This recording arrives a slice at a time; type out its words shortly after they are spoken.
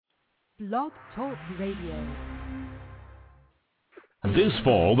Blog Talk Radio. This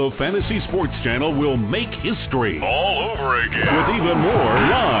fall, the Fantasy Sports Channel will make history all over again with even more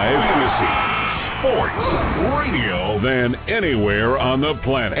live fantasy sports radio than anywhere on the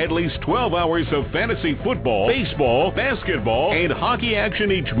planet. At least 12 hours of fantasy football, baseball, basketball, and hockey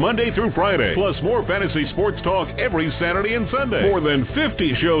action each Monday through Friday. Plus more fantasy sports talk every Saturday and Sunday. More than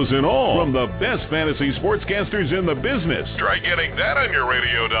 50 shows in all from the best fantasy sportscasters in the business. Try getting that on your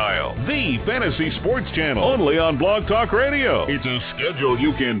radio dial. The Fantasy Sports Channel, only on Blog Talk Radio. It's a schedule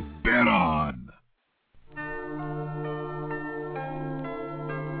you can bet on.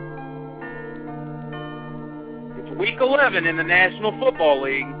 It's Week 11 in the National Football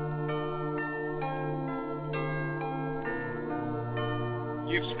League.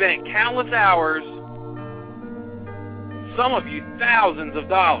 You've spent countless hours, some of you thousands of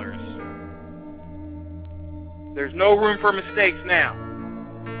dollars. There's no room for mistakes now.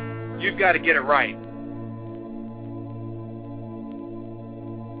 You've got to get it right.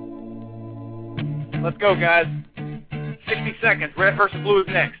 Let's go, guys. 60 seconds. Red versus blue is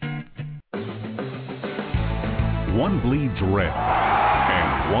next. One bleeds red,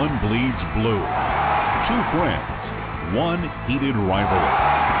 and one bleeds blue. Two friends, one heated rivalry.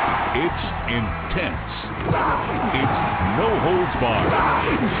 It's intense. It's no holds barred.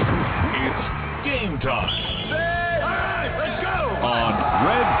 It's game time. Let's go! On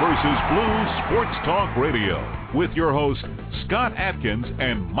Red versus Blue Sports Talk Radio with your hosts Scott Atkins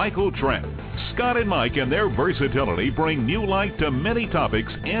and Michael Trent. Scott and Mike and their versatility bring new light to many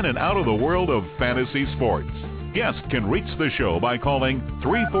topics in and out of the world of fantasy sports. Guests can reach the show by calling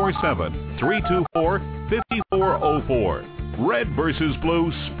 347-324-5404. Red versus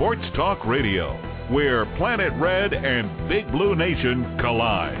Blue Sports Talk Radio, where Planet Red and Big Blue Nation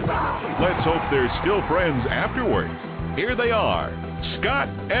collide. Let's hope they're still friends afterwards. Here they are, Scott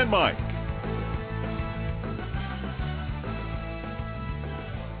and Mike.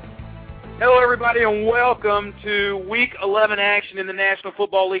 Hello, everybody, and welcome to Week 11 action in the National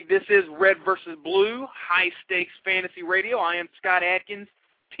Football League. This is Red versus Blue, high-stakes fantasy radio. I am Scott Atkins,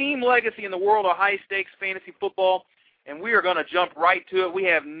 team legacy in the world of high-stakes fantasy football, and we are going to jump right to it. We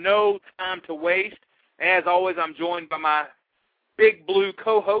have no time to waste. As always, I'm joined by my Big Blue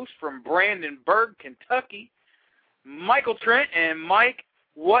co-host from Brandenburg, Kentucky, Michael Trent. And Mike,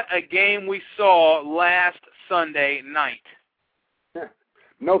 what a game we saw last Sunday night.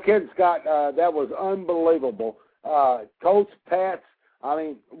 No kidding, Scott. That was unbelievable. Colts, Pats. I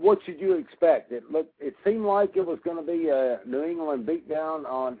mean, what should you expect? It seemed like it was going to be a New England beatdown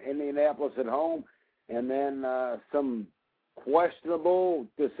on Indianapolis at home, and then some questionable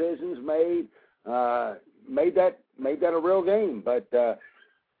decisions made that a real game. But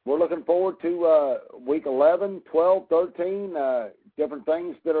we're looking forward to Week 11, 12, 13. Different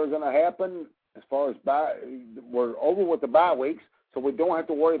things that are going to happen as far as we're over with the bye weeks. So we don't have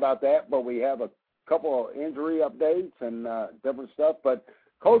to worry about that, but we have a couple of injury updates and different stuff. But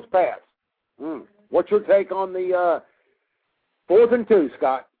Colts Pats, what's your take on the 4th and 2,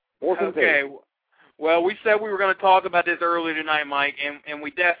 Scott? 4th and 2. Okay. Well, we said we were going to talk about this earlier tonight, Mike, and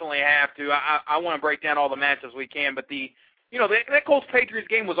we definitely have to. I want to break down all the matches we can, but that Colts-Patriots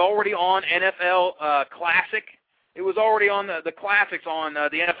game was already on NFL Classic. It was already on the classics on the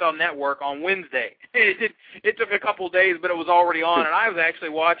NFL Network on Wednesday. It took a couple of days, but it was already on, and I was actually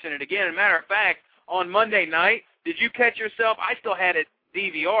watching it again. As a matter of fact, on Monday night, did you catch yourself? I still had it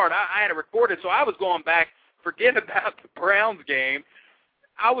DVR'd. I had it recorded, so I was going back, forget about the Browns game.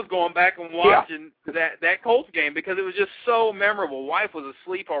 I was going back and watching that Colts game because it was just so memorable. Wife was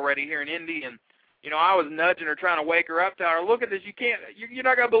asleep already here in Indy, and I was nudging her, trying to wake her up, telling her, look at this, you're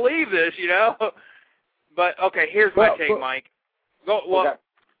not going to believe this, But, okay, here's my take, Mike.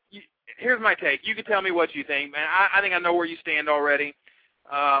 Here's my take. You can tell me what you think, man. I think I know where you stand already.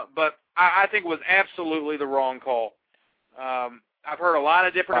 But I think it was absolutely the wrong call. I've heard a lot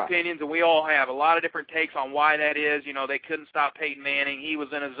of different opinions, and we all have a lot of different takes on why that is. They couldn't stop Peyton Manning. He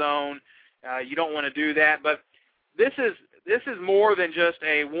was in a zone. You don't want to do that. But this is more than just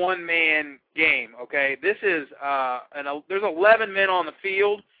a one-man game, okay? This is there's 11 men on the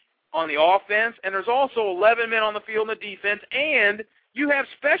field on the offense, and there's also 11 men on the field in the defense, and you have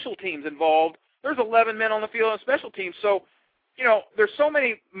special teams involved. There's 11 men on the field on special teams. So, there's so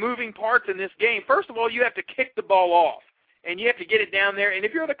many moving parts in this game. First of all, you have to kick the ball off, and you have to get it down there. And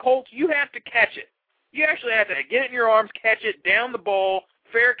if you're the Colts, you have to catch it. You actually have to get it in your arms, catch it, down the ball,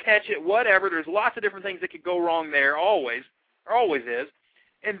 fair catch it, whatever. There's lots of different things that could go wrong there, always. There always is.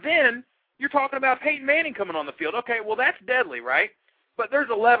 And then you're talking about Peyton Manning coming on the field. Okay, well, that's deadly, right? But there's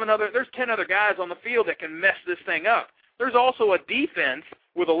 10 other guys on the field that can mess this thing up. there's also a defense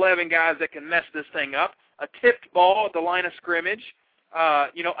with 11 guys that can mess this thing up. A tipped ball at the line of scrimmage, a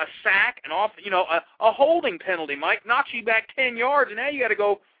sack, and a holding penalty, Mike, knocks you back 10 yards, and now you got to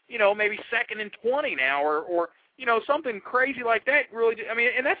go, maybe 2nd and 20 now, or something crazy like that. Really,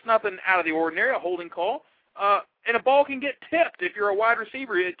 and that's nothing out of the ordinary, a holding call. And a ball can get tipped if you're a wide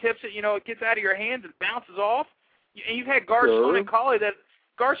receiver. It tips it, it gets out of your hands and bounces off. And you've had Garcon and Collie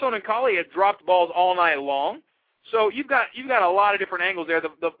have dropped balls all night long. So you've got a lot of different angles there.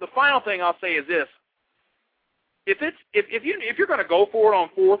 The final thing I'll say is this: if you're going to go for it on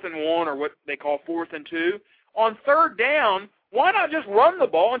 4th and 1, or what they call 4th and 2, on 3rd down, why not just run the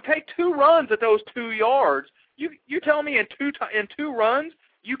ball and take 2 runs at those 2 yards? You tell me in two runs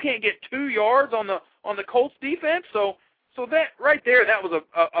you can't get 2 yards on the Colts defense? So that right there, that was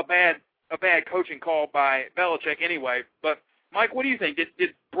a bad coaching call by Belichick anyway. But Mike, what do you think?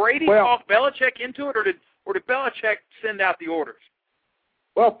 Did Brady talk Belichick into it, or did Belichick send out the orders?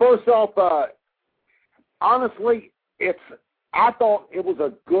 Well, first off, honestly, I thought it was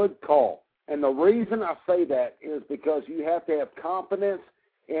a good call. And the reason I say that is because you have to have confidence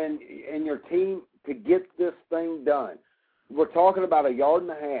in your team to get this thing done. We're talking about 1.5 yards.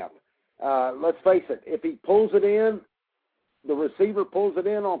 Let's face it, if he pulls it in, the receiver pulls it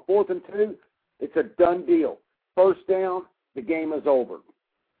in on 4th and 2, it's a done deal. First down, the game is over.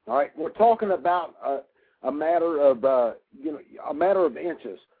 All right, we're talking about a matter of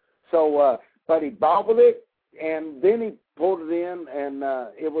inches. So, but he bobbled it, and then he pulled it in, and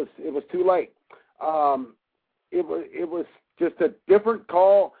it was too late. It was just a different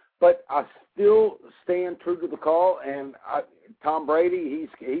call, but I still stand true to the call. And Tom Brady,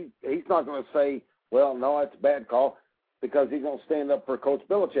 he's not going to say, well, no, it's a bad call, because he's going to stand up for Coach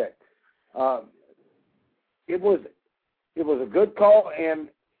Belichick. It was a good call, and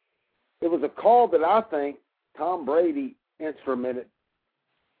it was a call that I think Tom Brady instrumented,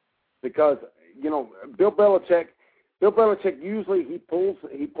 because Bill Belichick usually he pulls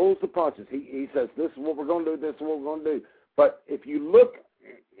the punches. He says, this is what we're going to do. This is what we're going to do. But if you look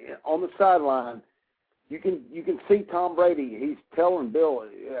on the sideline, you can see Tom Brady. He's telling Bill,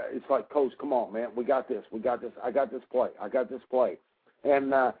 it's like, Coach, come on, man, we got this. I got this play.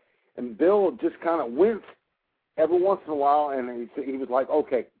 And Bill just kind of winced every once in a while, and he was like,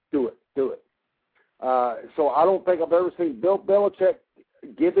 okay, do it. So I don't think I've ever seen Bill Belichick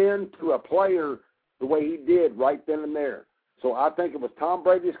give in to a player the way he did right then and there. So I think it was Tom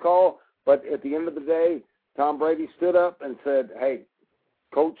Brady's call, but at the end of the day, Tom Brady stood up and said, hey,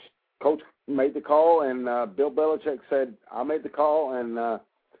 Coach made the call, and Bill Belichick said, I made the call, and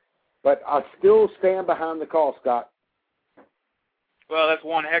but I still stand behind the call, Scott. Well, that's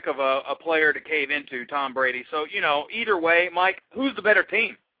one heck of a player to cave into, Tom Brady. So, either way, Mike, who's the better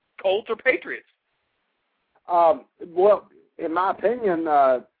team, Colts or Patriots? Well, in my opinion,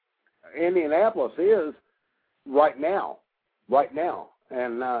 Indianapolis is right now.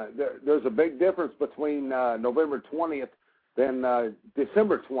 And there's a big difference between November 20th than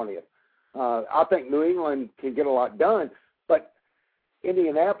December 20th. I think New England can get a lot done, but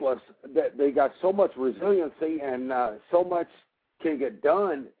Indianapolis, they got so much resiliency, and so much can get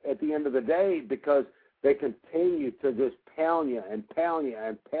done at the end of the day, because they continue to just pound you.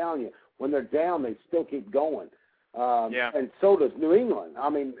 When they're down, they still keep going. And so does New England. I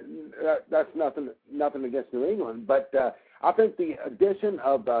mean, that's nothing against New England, but I think the addition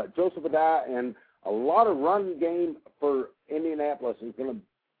of Joseph Adai and a lot of run game for Indianapolis is going to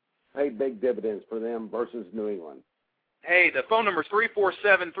pay big dividends for them versus New England. Hey, the phone number is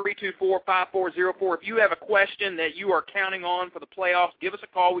 347-324-5404. If you have a question that you are counting on for the playoffs, give us a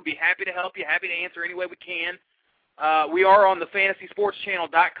call. We'd be happy to help you, happy to answer any way we can. We are on the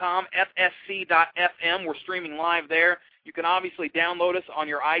FantasySportsChannel.com, FSC.FM. We're streaming live there. You can obviously download us on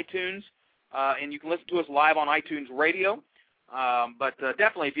your iTunes, and you can listen to us live on iTunes Radio. But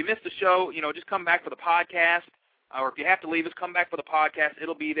definitely, if you missed the show, just come back for the podcast. Or if you have to leave us, come back for the podcast.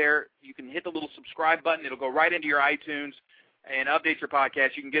 It'll be there. You can hit the little subscribe button. It'll go right into your iTunes and update your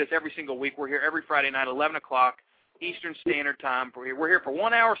podcast. You can get us every single week. We're here every Friday night, 11 o'clock Eastern Standard Time. We're here for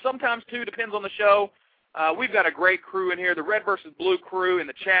 1 hour, sometimes 2, depends on the show. We've got a great crew in here, the Red versus Blue crew in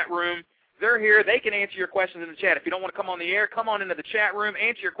the chat room. They're here. They can answer your questions in the chat. If you don't want to come on the air, come on into the chat room,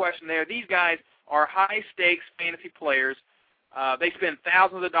 answer your question there. These guys are high-stakes fantasy players. They spend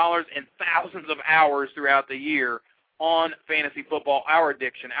thousands of dollars and thousands of hours throughout the year on fantasy football, our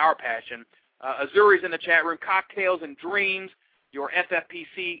addiction, our passion. Azuri's in the chat room, Cocktails and Dreams, your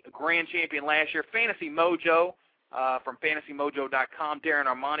FFPC grand champion last year, Fantasy Mojo from FantasyMojo.com. Darren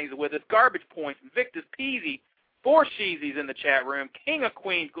Armani's with us. Garbage Points, Victus Peasy, Four Sheezy's in the chat room, King of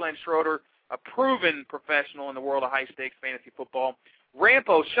Queens, Glenn Schroeder, a proven professional in the world of high-stakes fantasy football.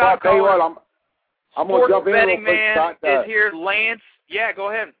 Rampo, shot caller, I'm going to jump in real betting quick, man Scott. is here. Lance, yeah, go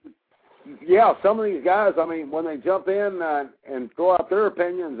ahead. Yeah, some of these guys, I mean, when they jump in and throw out their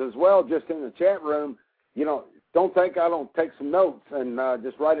opinions as well, just in the chat room, you know, don't think I don't take some notes and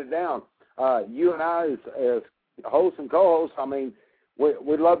just write it down. You and I, as hosts and co-hosts, I mean,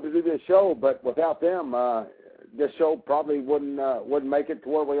 we'd love to do this show, but without them, this show probably wouldn't make it to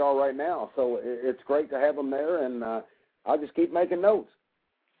where we are right now. So it's great to have them there, and I'll just keep making notes.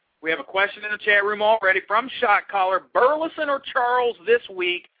 We have a question in the chat room already from Shot Caller. Burleson or Charles this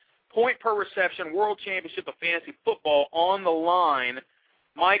week? Point per reception, World Championship of Fantasy Football on the line.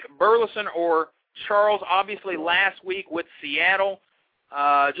 Mike, Burleson or Charles? Obviously, last week with Seattle.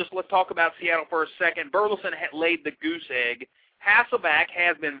 Just let's talk about Seattle for a second. Burleson had laid the goose egg. Hasselbeck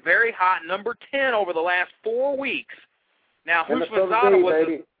has been very hot, number 10 over the last 4 weeks. Now,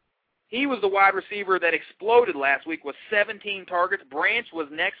 Houshmandzadeh was the wide receiver that exploded last week with 17 targets. Branch was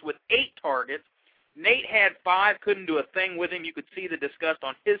next with 8 targets. Nate had 5, couldn't do a thing with him. You could see the disgust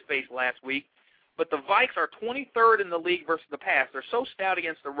on his face last week. But the Vikes are 23rd in the league versus the pass. They're so stout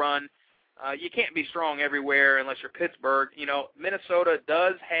against the run. You can't be strong everywhere unless you're Pittsburgh. You know, Minnesota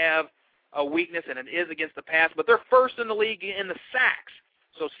does have a weakness, and it is against the pass, but they're first in the league in the sacks.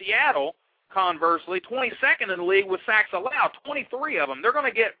 So Seattle, conversely, 22nd in the league with sacks allowed, 23 of them. They're going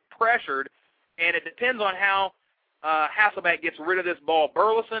to get pressured, and it depends on how Hasselbeck gets rid of this ball.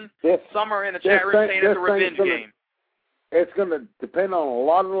 Burleson, some are in the chat room saying it's a revenge game. It's going to depend on a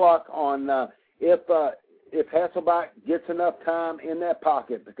lot of luck on if Hasselbeck gets enough time in that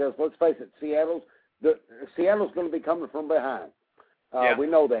pocket, because let's face it, Seattle's going to be coming from behind. We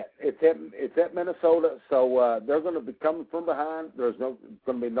know that. It's at Minnesota, so they're going to be coming from behind. There's going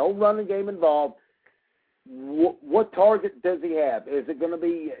to be no running game involved. What target does he have? Is it going to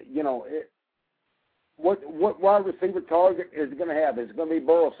be, you know, what wide receiver target is it going to have? Is it going to be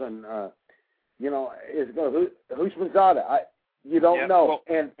Burleson? You know, is it going to Houshmandzadeh? You don't know. Well,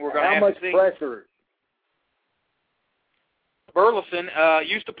 and how much pressure? Burleson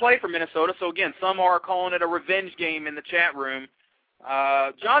used to play for Minnesota, so again, some are calling it a revenge game in the chat room.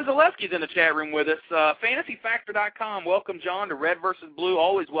 John Zalewski's in the chat room with us. FantasyFactor.com. Welcome, John, to Red versus Blue.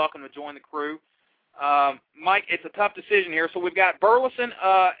 Always welcome to join the crew. Mike, it's a tough decision here. So we've got Burleson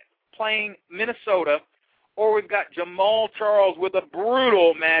playing Minnesota, or we've got Jamal Charles with a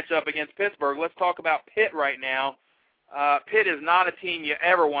brutal matchup against Pittsburgh. Let's talk about Pitt right now. Pitt is not a team you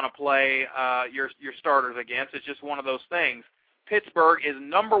ever want to play your starters against. It's just one of those things. Pittsburgh is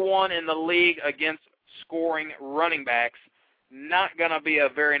number 1 in the league against scoring running backs. Not going to be a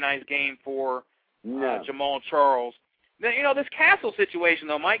very nice game for Jamal Charles. Now, you know, this Castle situation,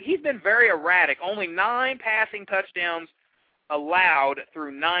 though, Mike, he's been very erratic. Only 9 passing touchdowns allowed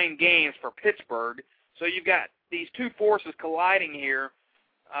through 9 games for Pittsburgh. So you've got these two forces colliding here.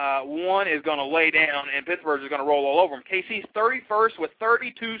 One is going to lay down, and Pittsburgh is going to roll all over him. KC's 31st with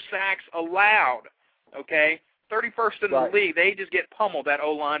 32 sacks allowed, okay? 31st in the league. They just get pummeled, that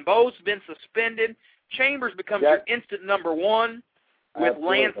O-line. Bo's been suspended. Chambers becomes your instant number 1 with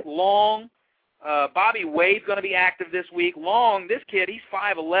Lance Long. Bobby Wade's going to be active this week. Long, this kid, he's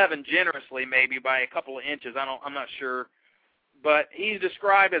 5'11", generously maybe by a couple of inches. I'm not sure. But he's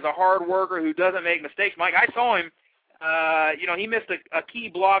described as a hard worker who doesn't make mistakes. Mike, I saw him. You know, he missed a key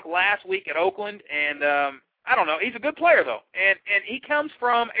block last week at Oakland, and I don't know. He's a good player, though. And he comes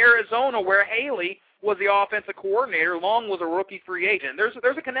from Arizona, where Haley was the offensive coordinator. Long was a rookie free agent. There's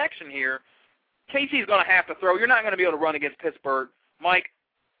a connection here. KC's going to have to throw. You're not going to be able to run against Pittsburgh. Mike,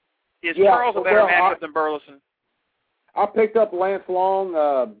 is Charles a better matchup than Burleson? I picked up Lance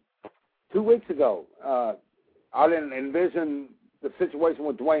Long 2 weeks ago. I didn't envision the situation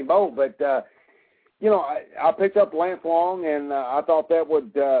with Dwayne Bowe, but, you know, I picked up Lance Long, and I thought that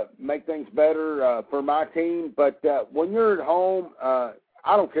would make things better for my team. But when you're at home, I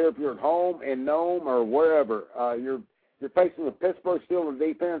don't care if you're at home in Nome or wherever, you're facing the Pittsburgh Steelers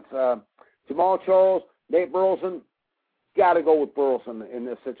defense. Jamal Charles, Nate Burleson, got to go with Burleson in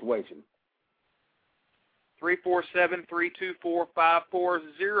this situation.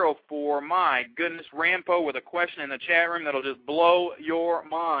 347-324-5404. My goodness, Rampo with a question in the chat room that'll just blow your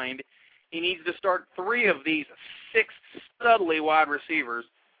mind. He needs to start 3 of these 6 studly wide receivers: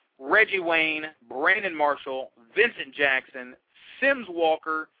 Reggie Wayne, Brandon Marshall, Vincent Jackson, Sims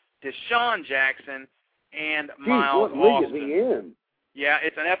Walker, Deshaun Jackson, and Miles Austin. What league is he in? Yeah,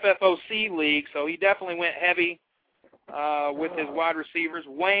 it's an FFOC league, so he definitely went heavy with his wide receivers.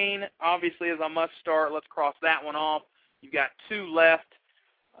 Wayne, obviously, is a must-start. Let's cross that one off. You've got 2 left.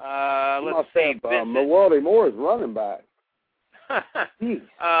 Let's see. Milwaukee Moore is running back.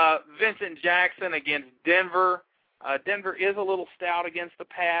 Vincent Jackson against Denver. Denver is a little stout against the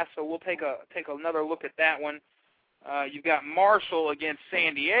pass, so we'll take another look at that one. You've got Marshall against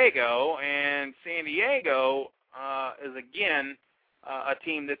San Diego, and San Diego is, again, a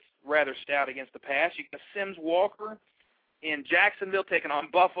team that's rather stout against the pass. You got Sims Walker in Jacksonville taking on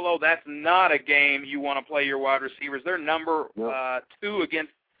Buffalo. That's not a game you want to play your wide receivers. They're number 2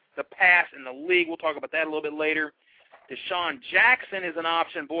 against the pass in the league. We'll talk about that a little bit later. Deshaun Jackson is an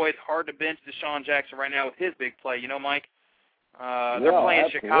option. Boy, it's hard to bench Deshaun Jackson right now with his big play. You know, Mike? They're playing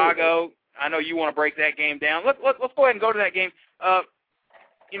absolutely. Chicago. I know you want to break that game down. Let's go ahead and go to that game.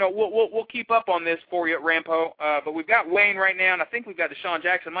 You know, we'll keep up on this for you at Rampo. But we've got Wayne right now, and I think we've got Deshaun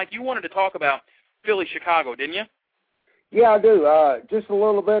Jackson. Mike, you wanted to talk about Philly-Chicago, didn't you? Yeah, I do. Just a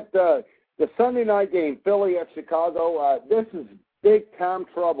little bit. The Sunday night game, Philly at Chicago, this is big-time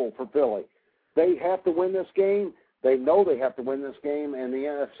trouble for Philly. They have to win this game. They know they have to win this game in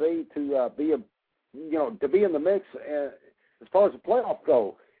the NFC to be in the mix as far as the playoffs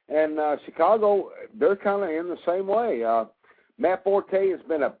go. And Chicago, they're kind of in the same way. Matt Forte has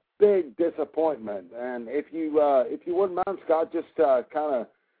been a big disappointment. And if you wouldn't mind, Scott, just kind of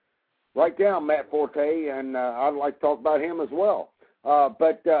write down Matt Forte, and I'd like to talk about him as well.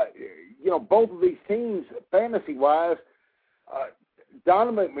 But both of these teams, fantasy-wise,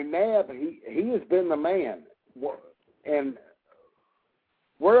 Donovan McNabb, he has been the man. And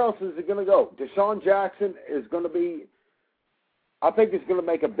where else is it going to go? Deshaun Jackson is going to be, I think it's going to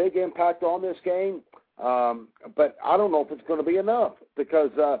make a big impact on this game, but I don't know if it's going to be enough because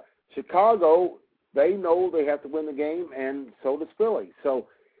Chicago, they know they have to win the game, and so does Philly. So,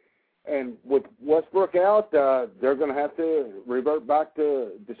 and with Westbrook out, they're going to have to revert back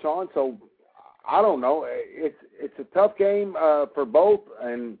to Deshaun. So, I don't know. It's a tough game for both,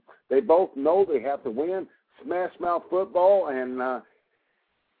 and they both know they have to win. Smash mouth football, and I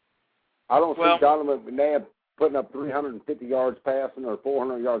don't see Donovan McNabb putting up 350 yards passing or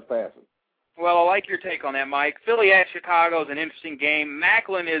 400 yards passing. Well, I like your take on that, Mike. Philly at Chicago is an interesting game.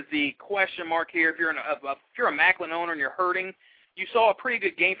 Macklin is the question mark here. If you're a Macklin owner and you're hurting, you saw a pretty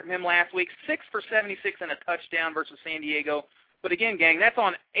good game from him last week, 6 for 76 and a touchdown versus San Diego. But again, gang, that's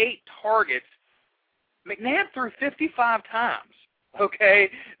on 8 targets. McNabb threw 55 times.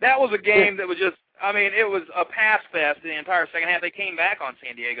 Okay, that was a game that was just. I mean, it was a pass fest the entire second half. They came back on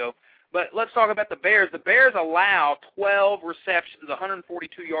San Diego. But let's talk about the Bears. The Bears allow 12 receptions,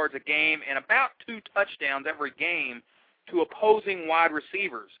 142 yards a game, and about 2 touchdowns every game to opposing wide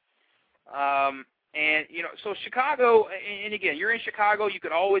receivers. So Chicago, and again, you're in Chicago. You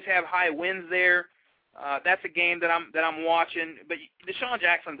could always have high wins there. That's a game that I'm watching. But Deshaun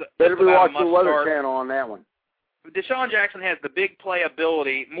Jackson's better be watching the Weather start. Channel on that one. Deshaun Jackson has the big play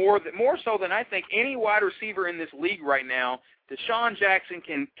ability more so than I think any wide receiver in this league right now. Deshaun Jackson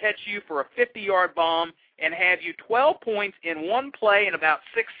can catch you for a 50-yard bomb and have you 12 points in one play in about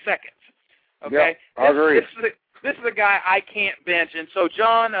 6 seconds. Okay, I agree. This is a guy I can't bench. And so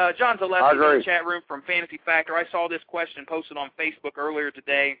John Zaleski in the chat room from Fantasy Factor, I saw this question posted on Facebook earlier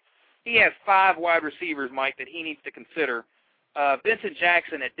today. He has 5 wide receivers, Mike, that he needs to consider. Vincent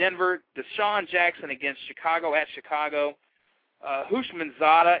Jackson at Denver, Deshaun Jackson against Chicago at Chicago,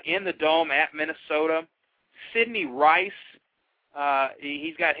 Hushmanzada in the Dome at Minnesota, Sidney Rice,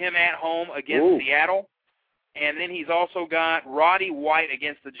 he's got him at home against Seattle, and then he's also got Roddy White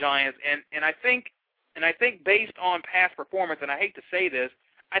against the Giants. And I think based on past performance, and I hate to say this,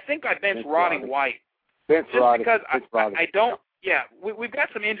 I think I benched Roddy White. Just because I don't. Yeah, we've got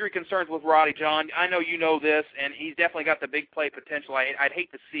some injury concerns with Roddy, John. I know you know this, and he's definitely got the big play potential. I'd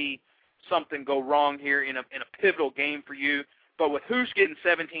hate to see something go wrong here in a pivotal game for you. But with Hoosh getting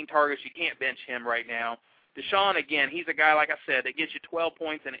 17 targets, you can't bench him right now. Deshaun, again, he's a guy, like I said, that gets you 12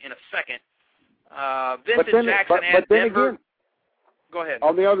 points in a second. Vincent Jackson at Denver. Again, go ahead.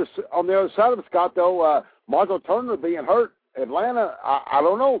 On the other side of it, Scott, though, Marco Turner being hurt, Atlanta, I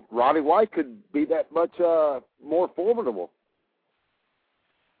don't know. Roddy White could be that much more formidable.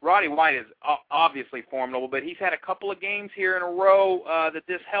 Roddy White is obviously formidable, but he's had a couple of games here in a row that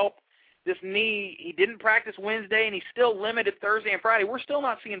this helped. This knee, he didn't practice Wednesday, and he's still limited Thursday and Friday. We're still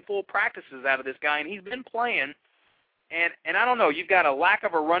not seeing full practices out of this guy, and he's been playing. And I don't know, you've got a lack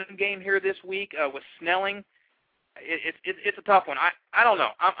of a running game here this week with Snelling. It's a tough one. I don't know.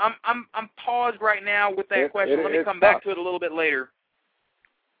 I'm paused right now with that question. Let me come back to it a little bit later.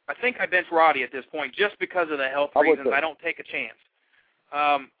 I think I bench Roddy at this point just because of the health reasons. I don't take a chance.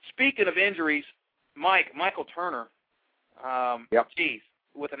 Speaking of injuries, Michael Turner, geez,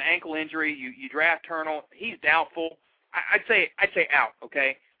 with an ankle injury, you draft Turner. He's doubtful. I'd say out,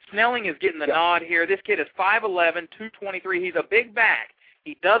 okay? Snelling is getting the nod here. This kid is 5'11", 223. He's a big back.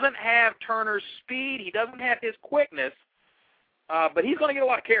 He doesn't have Turner's speed. He doesn't have his quickness, but he's going to get a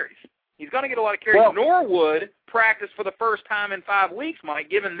lot of carries. He's going to get a lot of carries. Well, Norwood practiced for the first time in 5 weeks, Mike,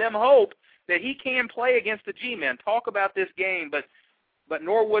 giving them hope that he can play against the G-men. Talk about this game, but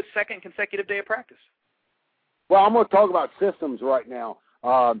Norwood's second consecutive day of practice. Well, I'm going to talk about systems right now.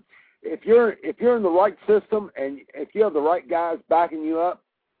 If you're in the right system and if you have the right guys backing you up,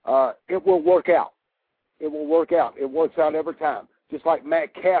 it will work out. It will work out. It works out every time. Just like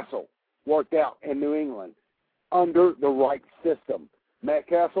Matt Castle worked out in New England under the right system. Matt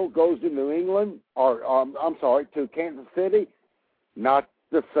Castle goes to New England, to Kansas City, not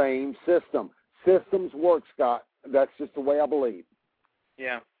the same system. Systems work, Scott. That's just the way I believe.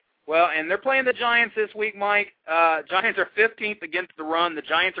 Yeah. Well, and they're playing the Giants this week, Mike. Giants are 15th against the run. The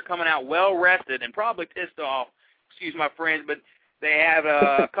Giants are coming out well-rested and probably pissed off, excuse my French, but they have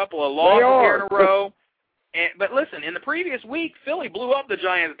a couple of losses here in a row. But listen, in the previous week, Philly blew up the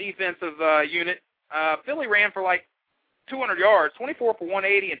Giants' defensive unit. Philly ran for like 200 yards, 24 for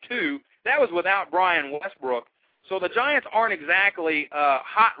 180 and 2. That was without Brian Westbrook. So the Giants aren't exactly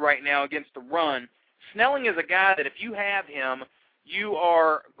hot right now against the run. Snelling is a guy that if you have him, you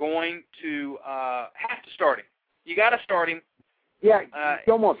are going to have to start him. You got to start him. Yeah,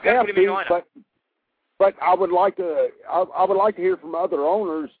 you almost have to. But I would like to. I would like to hear from other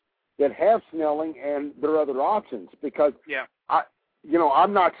owners that have Snelling and their other options because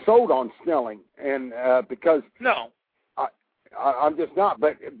I'm not sold on Snelling and because I'm just not.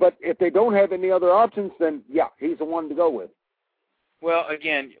 But if they don't have any other options, then he's the one to go with. Well,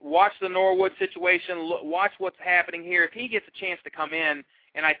 again, watch the Norwood situation. Watch what's happening here. If he gets a chance to come in,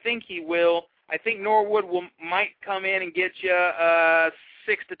 and I think he will, I think Norwood might come in and get you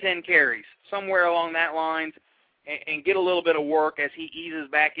 6 to 10 carries, somewhere along that lines, and get a little bit of work as he eases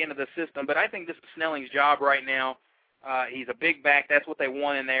back into the system. But I think this is Snelling's job right now. He's a big back. That's what they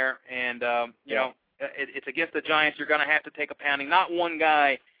want in there. And, it's against the Giants. You're going to have to take a pounding. Not one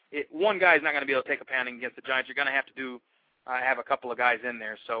guy. One guy is not going to be able to take a pounding against the Giants. You're going to have to have a couple of guys in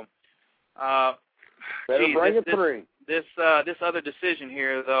there. So, bring it through. This other decision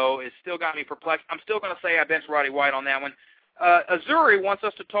here, though, is still got me perplexed. I'm still going to say I benched Roddy White on that one. Azuri wants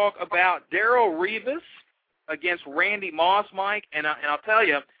us to talk about Darrelle Revis against Randy Moss, Mike, and I'll tell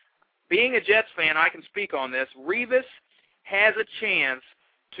you, being a Jets fan, I can speak on this. Revis has a chance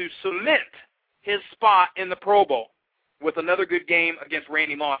to cement his spot in the Pro Bowl with another good game against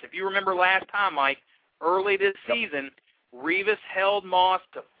Randy Moss. If you remember last time, Mike, early this season, Revis held Moss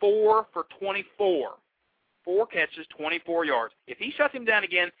to 4 for 24. 4 catches, 24 yards. If he shuts him down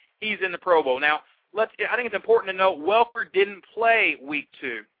again, he's in the Pro Bowl. Now, I think it's important to note Welker didn't play Week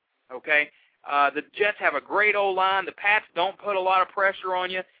 2, okay? The Jets have a great O-line. The Pats don't put a lot of pressure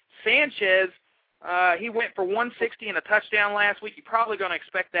on you. Sanchez, he went for 160 and a touchdown last week. You're probably going to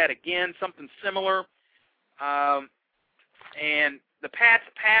expect that again, something similar. And the Pats'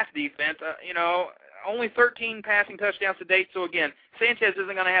 pass defense, only 13 passing touchdowns to date. So, again, Sanchez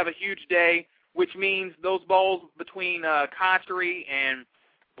isn't going to have a huge day, which means those balls between Cotchery and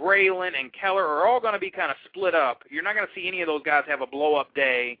Braylon and Keller are all going to be kind of split up. You're not going to see any of those guys have a blow-up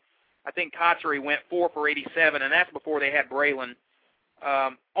day. I think Cotchery went 4 for 87, and that's before they had Braylon.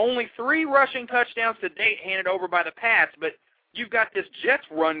 Only 3 rushing touchdowns to date handed over by the Pats, but you've got this Jets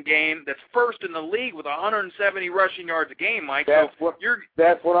run game that's first in the league with 170 rushing yards a game, Mike. That's what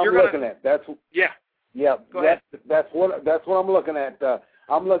I'm looking at. That's what I'm looking at.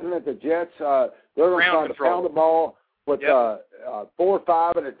 I'm looking at the Jets. They're going to try to pound the ball with 4 or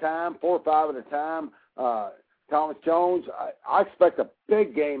 5 at a time. Thomas Jones, I expect a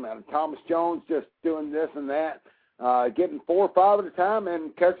big game out of Thomas Jones, just doing this and that. Getting 4 or 5 at a time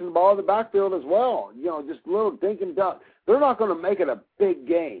and catching the ball in the backfield as well. Just a little dink and dunk. They're not going to make it a big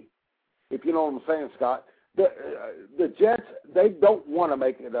game, if you know what I'm saying, Scott. The Jets, they don't want to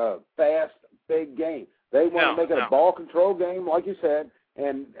make it a fast, big game. They want to make it a ball control game, like you said,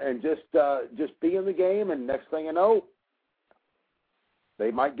 and just be in the game. And next thing you know,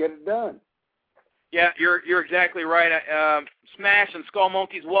 they might get it done. Yeah, you're exactly right. Smash and Skull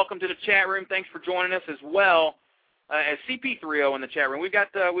Monkeys, welcome to the chat room. Thanks for joining us as well. As CP30 in the chat room. We've got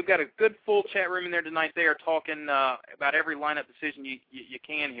a good full chat room in there tonight. They are talking about every lineup decision you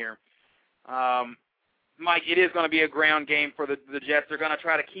can here. Mike, it is going to be a ground game for the Jets. They're going to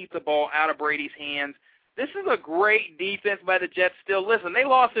try to keep the ball out of Brady's hands. This is a great defense by the Jets still. Listen, they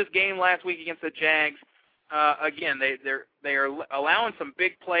lost this game last week against the Jags. Again, they are allowing some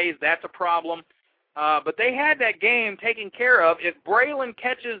big plays. That's a problem. But they had that game taken care of. If Braylon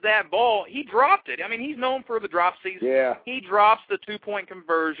catches that ball, he dropped it. I mean, he's known for the drop season. Yeah. He drops the 2-point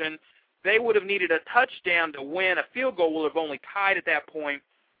conversion. They would have needed a touchdown to win. A field goal would have only tied at that point,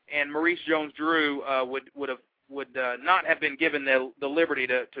 and Maurice Jones-Drew would not have been given the liberty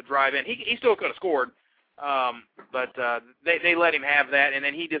to drive in. He still could have scored, but they let him have that, and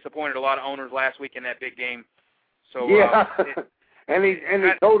then he disappointed a lot of owners last week in that big game. So yeah. And he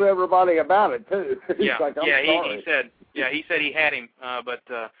told everybody about it too. Yeah, like, he said he had him, but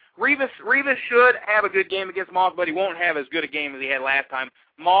Revis should have a good game against Moss, but he won't have as good a game as he had last time.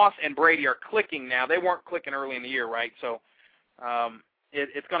 Moss and Brady are clicking now. They weren't clicking early in the year, right? So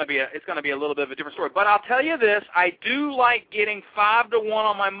it's going to be a little bit of a different story. But I'll tell you this: I do like getting 5-1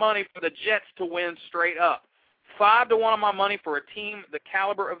 on my money for the Jets to win straight up. 5-1 on my money for a team the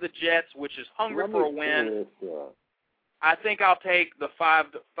caliber of the Jets, which is hungry for a win. I think I'll take the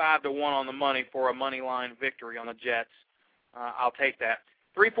 5-1 on the money for a money line victory on the Jets. I'll take that.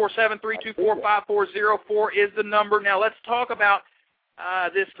 347-324-5404 is the number. Now let's talk about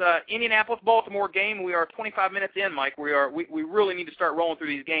this Indianapolis-Baltimore game. We are 25 minutes in, Mike. We really need to start rolling through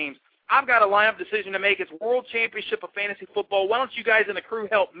these games. I've got a lineup decision to make. It's World Championship of Fantasy Football. Why don't you guys in the crew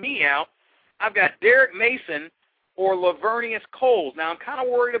help me out? I've got Derek Mason or Lavernius Coles. Now I'm kind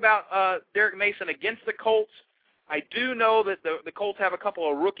of worried about Derek Mason against the Colts. I do know that the Colts have a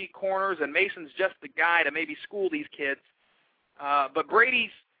couple of rookie corners, and Mason's just the guy to maybe school these kids. But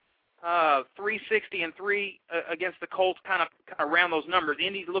Brady's 360-3 against the Colts kind of round those numbers.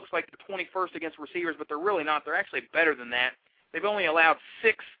 Indy looks like they're 21st against receivers, but they're really not. They're actually better than that. They've only allowed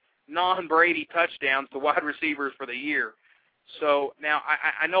 6 non-Brady touchdowns to wide receivers for the year. So now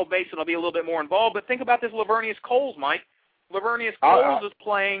I know Mason will be a little bit more involved, but think about this Lavernius Coles, Mike. Lavernius Coles is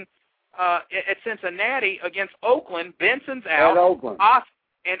playing at Cincinnati against Oakland. Benson's out. At Oakland.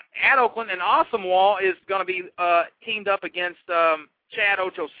 At Oakland, and Asamoah is going to be teamed up against Chad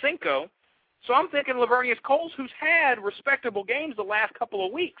Ochocinco. So I'm thinking Lavernius Coles, who's had respectable games the last couple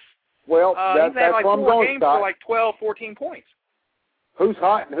of weeks. Well, he's had like 4 games for like 12, 14 points. Who's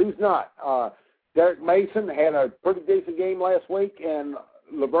hot and who's not? Derek Mason had a pretty decent game last week, and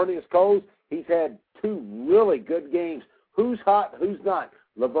Lavernius Coles, he's had 2 really good games. Who's hot, who's not?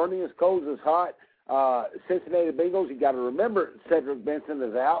 Lavernius Coles is hot. Cincinnati Bengals, you got to remember Cedric Benson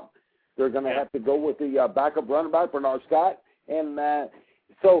is out. They're going to have to go with the backup running back, Bernard Scott. And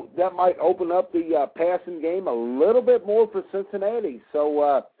so that might open up the passing game a little bit more for Cincinnati.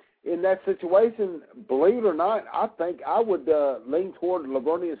 So in that situation, believe it or not, I think I would lean toward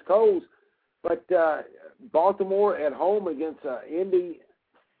Lavernius Coles. But Baltimore at home against Indy,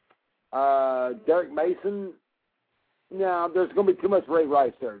 Derek Mason, no, there's going to be too much Ray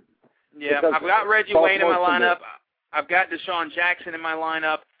Rice there. Yeah, I've got Reggie Wayne in my lineup. I've got Deshaun Jackson in my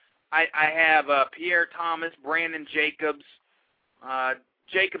lineup. I have Pierre Thomas, Brandon Jacobs.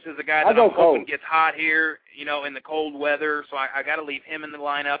 Jacobs is a guy that I'm hoping gets hot here, in the cold weather, so I got to leave him in the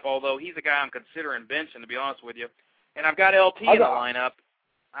lineup, although he's a guy I'm considering benching, to be honest with you. And I've got LT in the lineup.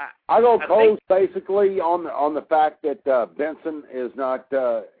 I go Coles basically on the fact that Benson is not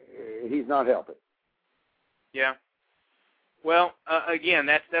he's not healthy. Yeah. Well, again,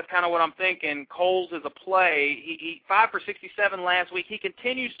 that's kind of what I'm thinking. Coles is a play. He 5 for 67 last week. He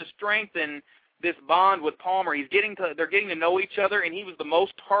continues to strengthen this bond with Palmer. They're getting to know each other, and he was the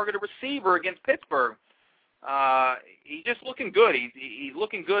most targeted receiver against Pittsburgh. He's just looking good. He's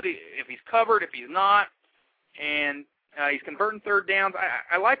looking good if he's covered, if he's not, and he's converting third downs.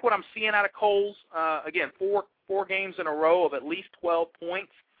 I like what I'm seeing out of Coles. Again, four games in a row of at least 12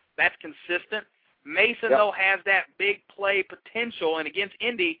 points. That's consistent. Mason, though, has that big play potential, and against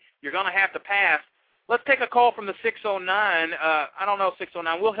Indy, you're going to have to pass. Let's take a call from the 609. I don't know,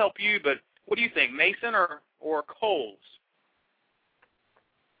 609. We'll help you, but what do you think, Mason or Coles?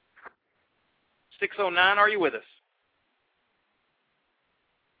 609, are you with us?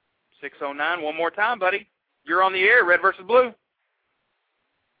 609, one more time, buddy. You're on the air, red versus blue.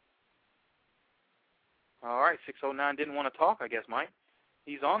 All right, 609 didn't want to talk, I guess, Mike.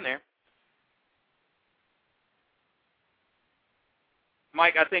 He's on there.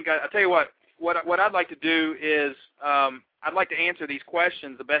 Mike, I think I'll tell you what I'd like to do is I'd like to answer these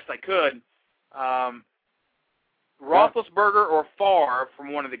questions the best I could. Roethlisberger or Favre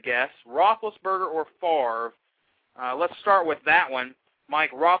from one of the guests. Roethlisberger or Favre. Let's start with that one.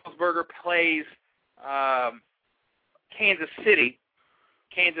 Mike, Roethlisberger plays Kansas City.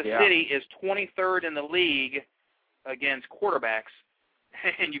 Kansas City is 23rd in the league against quarterbacks.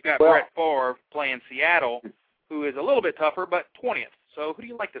 And you've got Brett Favre playing Seattle, who is a little bit tougher, but 20th. So who do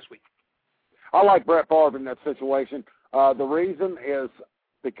you like this week? I like Brett Favre in that situation. The reason is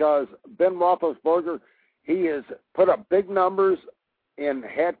because Ben Roethlisberger, he has put up big numbers in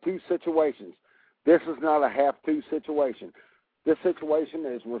have-to situations. This is not a have-to situation. This situation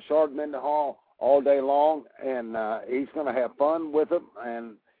is Rashard Mendenhall all day long, and he's going to have fun with him.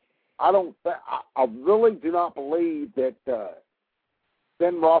 And I really do not believe that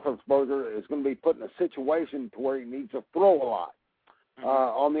Ben Roethlisberger is going to be put in a situation to where he needs to throw a lot.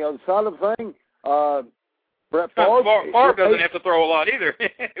 On the other side of the thing, Brett Favre. Favre doesn't have to throw a lot either.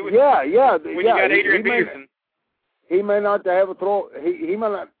 When you got Adrian Peterson. He may not have to throw. He may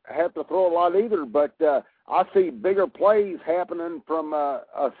not have to throw a lot either. But I see bigger plays happening from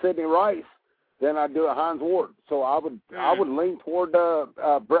Sidney Rice than I do a Hines Ward. So I would lean toward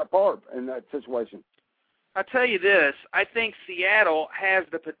Brett Favre in that situation. I tell you this, I think Seattle has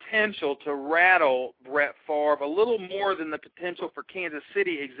the potential to rattle Brett Favre a little more than the potential for Kansas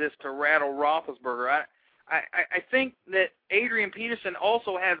City exists to rattle Roethlisberger. I think that Adrian Peterson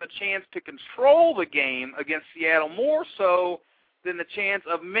also has a chance to control the game against Seattle more so than the chance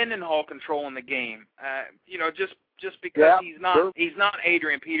of Mendenhall controlling the game. Just because he's not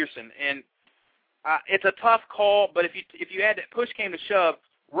Adrian Peterson, and it's a tough call. But if you had that push came to shove,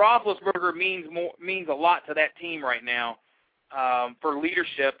 Roethlisberger means a lot to that team right now for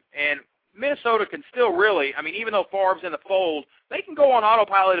leadership, and Minnesota can still really, I mean, even though Favre's in the fold, they can go on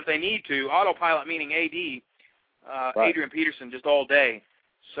autopilot if they need to. Autopilot meaning AD, right. Adrian Peterson, just all day.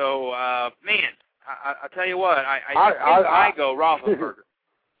 So, man, I tell you what, I go Roethlisberger.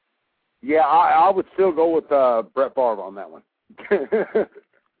 Yeah, I would still go with Brett Favre on that one.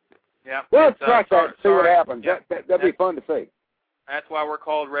 Yeah. Well, let's track that and see what happens. Yeah. That'd be fun to see. That's why we're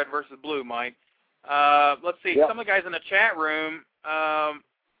called Red versus Blue, Mike. Let's see. Some of the guys in the chat room,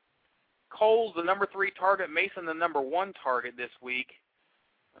 Cole's the number 3 target, Mason the number 1 target this week.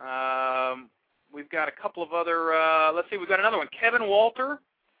 We've got a couple of other, let's see, we've got another one. Kevin Walter.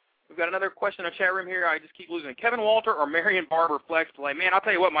 We've got another question in the chat room here. I just keep losing it. Kevin Walter or Marion Barber flex play? Man, I'll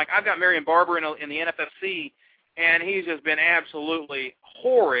tell you what, Mike, I've got Marion Barber in the NFFC, and he's just been absolutely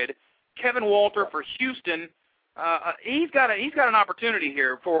horrid. Kevin Walter for Houston, he's got an opportunity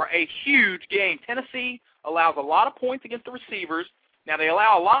here for a huge game. Tennessee allows a lot of points against the receivers. Now, they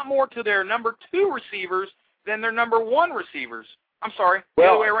allow a lot more to their number 2 receivers than their number 1 receivers. I'm sorry, the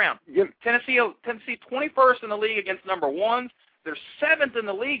other way around. Tennessee 21st in the league against number 1s. They're 7th in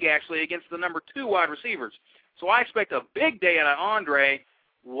the league, actually, against the number 2 wide receivers. So I expect a big day out of Andre.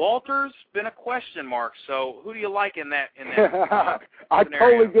 Walter's been a question mark. So who do you like in that I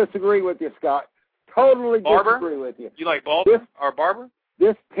totally disagree with you, Scott. Totally Barber? Disagree with you. You like Baltimore or Barber?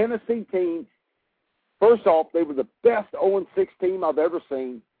 This Tennessee team, first off, they were the best 0-6 team I've ever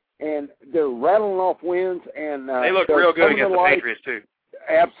seen, and they're rattling off wins. And they look real good against the Patriots too.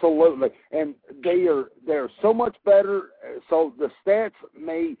 Absolutely, and they're so much better. So the stats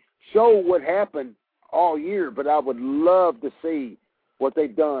may show what happened all year, but I would love to see what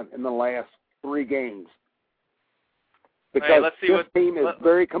they've done in the last 3 games because this team is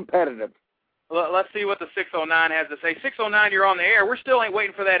very competitive. Let's see what the 609 has to say. 609, you're on the air. We're still ain't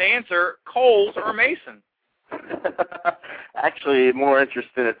waiting for that answer. Coles or Mason? Actually, more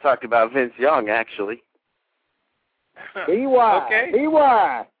interested in talking about Vince Young, actually. BY. Okay.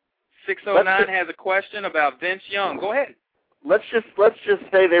 BY. 609 has a question about Vince Young. Go ahead. Let's just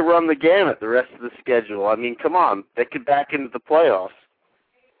say they run the gamut the rest of the schedule. I mean, come on. They could back into the playoffs.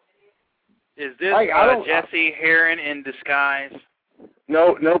 Is this Jesse Herron in disguise?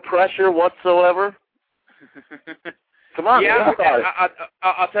 No pressure whatsoever. Come on. Yeah,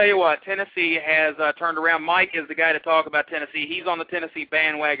 I'll tell you what. Tennessee has turned around. Mike is the guy to talk about Tennessee. He's on the Tennessee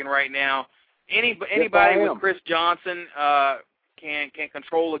bandwagon right now. Anybody with Chris Johnson can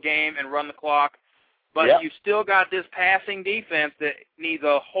control the game and run the clock, but you still got this passing defense that needs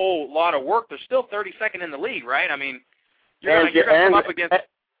a whole lot of work. They're still 32nd in the league, right? I mean, you're going to come up against.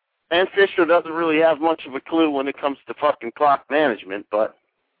 And Fisher doesn't really have much of a clue when it comes to fucking clock management, but.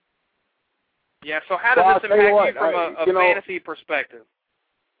 Yeah, so how does this impact you from a fantasy perspective?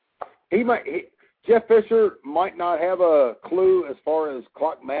 Jeff Fisher might not have a clue as far as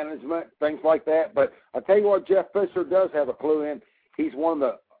clock management, things like that, but I tell you what Jeff Fisher does have a clue in. He's one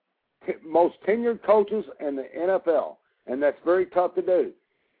of the most tenured coaches in the NFL, and that's very tough to do.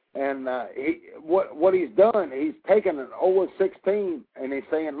 And what he's done, he's taken an 0-6 team, and he's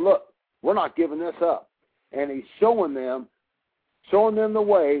saying, look, we're not giving this up. And he's showing them the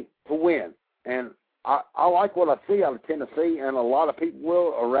way to win. And I like what I see out of Tennessee, and a lot of people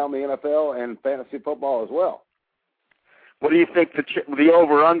will around the NFL and fantasy football as well. What do you think the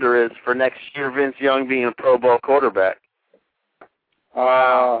over-under is for next year, Vince Young being a Pro Bowl quarterback?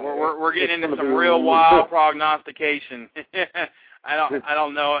 We're getting into some real wild prognostication. I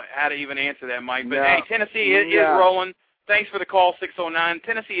don't know how to even answer that, Mike. But No. hey, Tennessee is rolling. Thanks for the call, 609.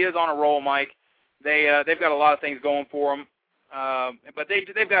 Tennessee is on a roll, Mike. They've got a lot of things going for them, but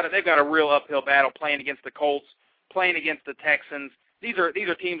they've got a real uphill battle playing against the Colts, playing against the Texans. These are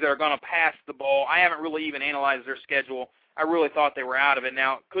teams that are going to pass the ball. I haven't really even analyzed their schedule. I really thought they were out of it.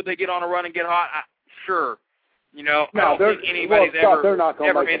 Now, could they get on a run and get hot? Sure. You know, I don't think anybody's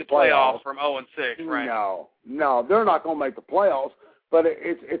ever made the playoffs from 0-6, right? No, they're not going to make the playoffs. But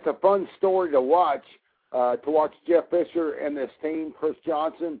it's a fun story to watch Jeff Fisher and this team, Chris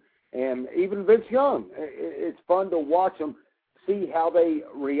Johnson, and even Vince Young. It's fun to watch them, see how they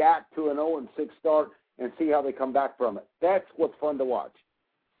react to an 0-6 start, and see how they come back from it. That's what's fun to watch.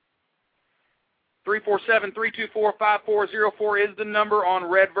 347-324-5404 is the number on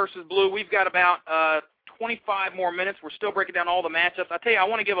Red versus Blue. We've got about 25 more minutes. We're still breaking down all the matchups. I tell you, I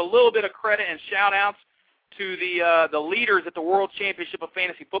want to give a little bit of credit and shout-outs to the leaders at the World Championship of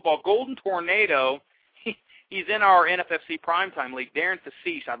Fantasy Football. Golden Tornado, he's in our NFFC Primetime League. Darren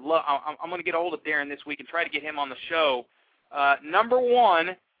Facetious. I'm going to get a hold of Darren this week and try to get him on the show. Number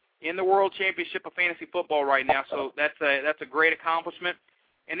 1 in the World Championship of Fantasy Football right now, so that's a great accomplishment.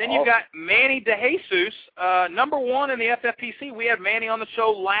 And then you've got Manny DeJesus, number 1 in the FFPC. We had Manny on the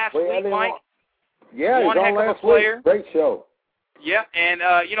show last week, Mike. Yeah, one heck of a player. Great show. Yeah, and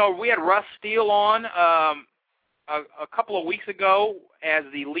we had Russ Steele on a couple of weeks ago as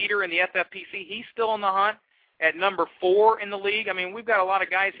the leader in the FFPC. He's still in the hunt at number 4 in the league. I mean, we've got a lot of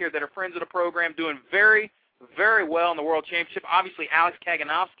guys here that are friends of the program doing very, very well in the World Championship. Obviously, Alex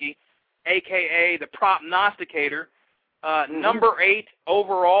Kaganovsky, a.k.a. the prognosticator, number 8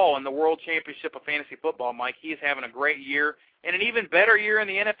 overall in the World Championship of Fantasy Football, Mike. He is having a great year and an even better year in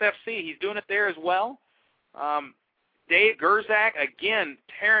the NFFC. He's doing it there as well. Dave Gerzak, again,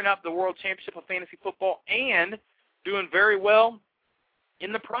 tearing up the World Championship of Fantasy Football and doing very well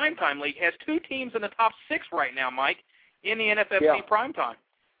in the Primetime League. Has 2 teams in the top 6 right now, Mike, in the NFFC Primetime.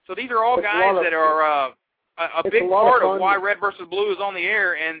 So these are all guys that are a big part of why Red versus Blue is on the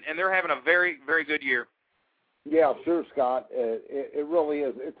air, and they're having a very, very good year. Yeah, sure, Scott. It really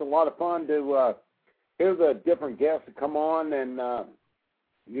is. It's a lot of fun to hear the different guests that come on, and, I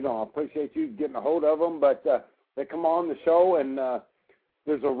appreciate you getting a hold of them, but they come on the show, and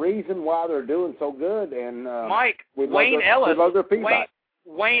there's a reason why they're doing so good. And Mike, Wayne Ellis,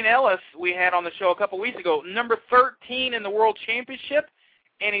 we had on the show a couple weeks ago, number 13 in the World Championship,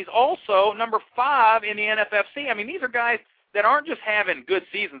 and he's also number 5 in the NFFC. I mean, these are guys that aren't just having good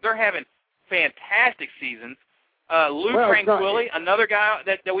seasons; they're having fantastic seasons. Lou Tranquilli, another guy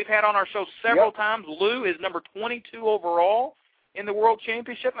that we've had on our show several times. Lou is number 22 overall in the World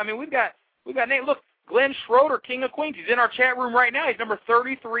Championship. I mean, we've got Nate. Look, Glenn Schroeder, King of Queens. He's in our chat room right now. He's number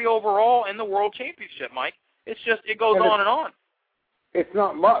 33 overall in the World Championship, Mike. It goes on and on. It's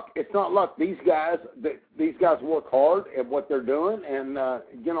not luck. It's not luck. These guys work hard at what they're doing, and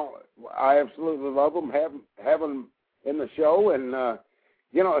I absolutely love them. Have them in the show, and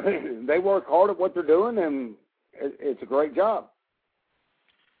they work hard at what they're doing, and it's a great job.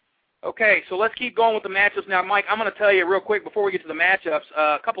 Okay, so let's keep going with the matchups now. Mike, I'm going to tell you real quick before we get to the matchups,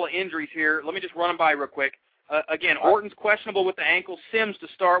 a couple of injuries here. Let me just run them by real quick. Again, Orton's questionable with the ankle. Sims to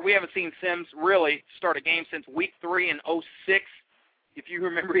start. We haven't seen Sims really start a game since week 3 in 2006. If you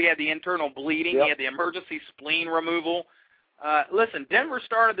remember, he had the internal bleeding. He had the emergency spleen removal. Listen, Denver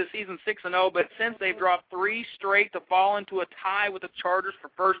started the season 6-0, but since they've dropped 3 straight to fall into a tie with the Chargers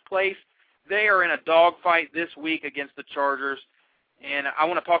for first place, they are in a dogfight this week against the Chargers. And I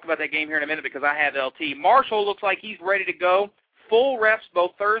want to talk about that game here in a minute because I had LT. Marshall looks like he's ready to go. Full reps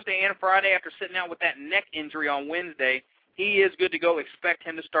both Thursday and Friday after sitting out with that neck injury on Wednesday. He is good to go. Expect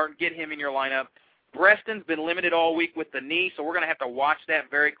him to start and get him in your lineup. Breston's been limited all week with the knee, so we're going to have to watch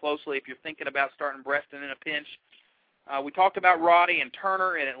that very closely if you're thinking about starting Breston in a pinch. We talked about Roddy and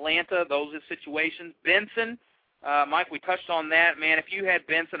Turner in Atlanta. Those are situations. Benson, Mike, we touched on that. Man, if you had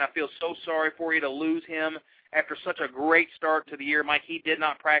Benson, I feel so sorry for you to lose him after such a great start to the year. Mike, he did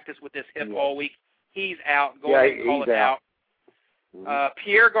not practice with this hip all week. He's out. Go ahead and call it out.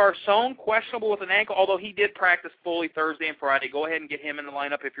 Pierre Garçon, questionable with an ankle, although he did practice fully Thursday and Friday. Go ahead and get him in the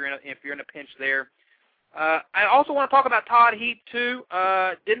lineup if you're in a pinch there. I also want to talk about Todd Heap, too.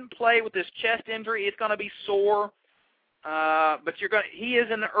 Didn't play with this chest injury. It's going to be sore. But he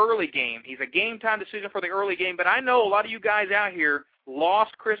is in the early game. He's a game-time decision for the early game. But I know a lot of you guys out here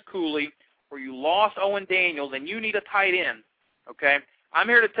lost Chris Cooley or you lost Owen Daniels, and you need a tight end, okay? I'm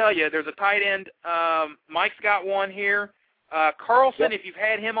here to tell you there's a tight end. Mike's got one here. Carlson, if you've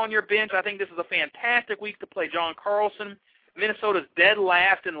had him on your bench, I think this is a fantastic week to play John Carlson. Minnesota's dead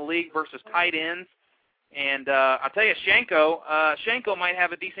last in the league versus tight ends. And I'll tell you, Shanko might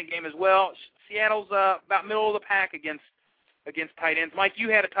have a decent game as well. Seattle's about middle of the pack against tight ends. Mike, you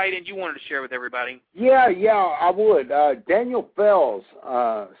had a tight end you wanted to share with everybody. Yeah, I would. Daniel Fells,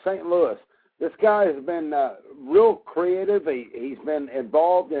 St. Louis. This guy has been real creative. He's been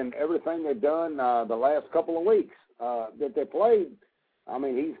involved in everything they've done the last couple of weeks that they played. I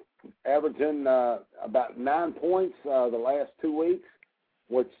mean, he's averaging about 9 points the last 2 weeks,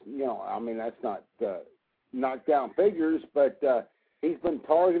 which, I mean, that's not knockdown figures, but he's been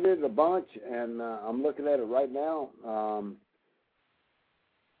targeted a bunch, and I'm looking at it right now.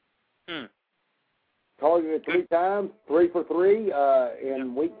 Targeted 3 times, 3 for 3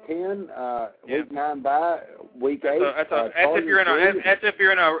 in week 10, week 9 bye, week 8. That's if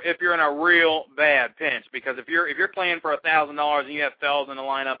you're in a real bad pinch, because if you're playing for $1,000 and you have Fells in the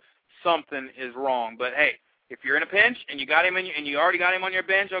lineup, something is wrong. But hey, if you're in a pinch and you got him and you already got him on your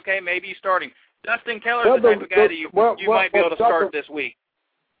bench, okay, maybe you start him. Dustin Keller's the type of guy that you might be able to start this week.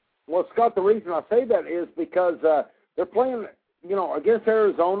 Well, Scott, the reason I say that is because they're playing, against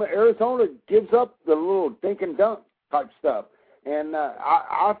Arizona. Arizona gives up the little dink and dunk type stuff. And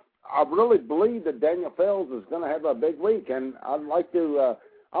I really believe that Daniel Fells is going to have a big week. And I'd like to,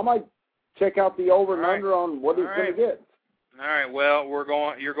 I might check out the over and under on what he's going to get. All right. Well,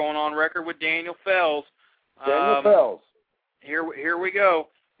 you're going on record with Daniel Fells. Daniel Fells. Here we go.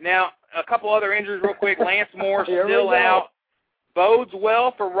 Now, a couple other injuries real quick. Lance Moore still out. Bodes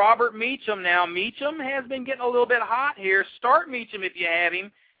well for Robert Meacham. Now, Meacham has been getting a little bit hot here. Start Meacham if you have him,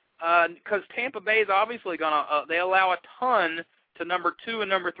 because Tampa Bay is obviously going to they allow a ton to number 2 and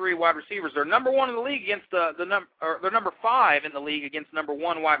number 3 wide receivers. They're number 1 in the league against they're number 5 in the league against number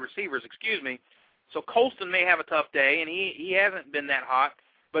 1 wide receivers. So Colston may have a tough day, and he hasn't been that hot.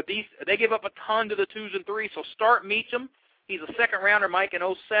 But they give up a ton to the 2s and 3s. So start Meacham. He's a second-rounder, Mike, in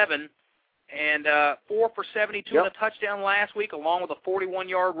 07, and 4 for 72 and a touchdown last week, along with a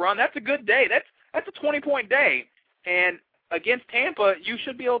 41-yard run. That's a good day. That's a 20-point day. And against Tampa, you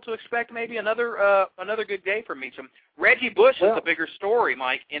should be able to expect maybe another good day from Meacham. Reggie Bush is the bigger story,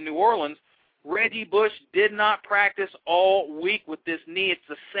 Mike, in New Orleans. Reggie Bush did not practice all week with this knee. It's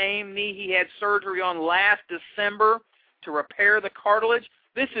the same knee he had surgery on last December to repair the cartilage.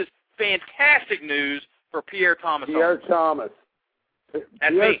 This is fantastic news for Pierre Thomas. Pierre Thomas.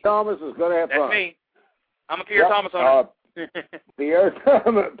 Pierre Thomas is going to have fun. That's me. I'm a Pierre Thomas owner. Pierre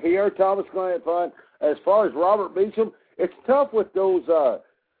Thomas is going to have fun. As far as Robert Meacham, it's tough with those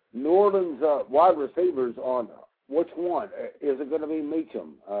New Orleans wide receivers on which one. Is it going to be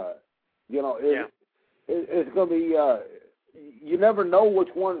Meacham? It's going to be you never know which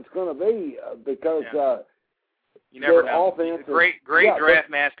one it's going to be because you never know. Offense great draft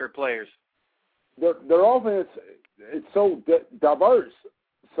master players. Their offense is so diverse.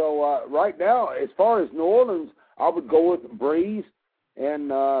 So right now, as far as New Orleans, I would go with Breeze and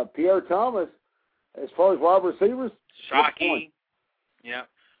Pierre Thomas. As far as wide receivers, Shockey. Yeah.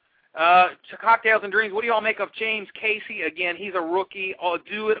 Cocktails and Dreams, what do you all make of James Casey? Again, he's a rookie,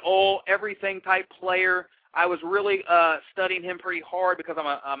 do-it-all, everything type player. I was really studying him pretty hard because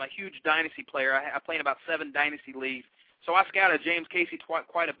I'm a huge dynasty player. I play in about 7 dynasty leagues. So I scouted James Casey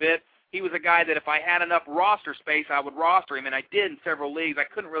quite a bit. He was a guy that if I had enough roster space, I would roster him, and I did in several leagues. I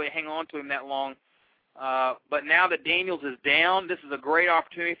couldn't really hang on to him that long. But now that Daniels is down, this is a great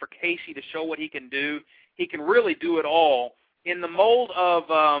opportunity for Casey to show what he can do. He can really do it all. In the mold of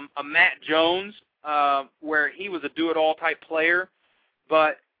a Matt Jones, where he was a do-it-all type player,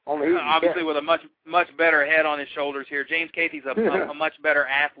 but obviously with a much better head on his shoulders here. James Casey's a much better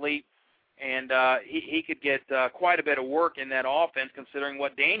athlete, and he could get quite a bit of work in that offense considering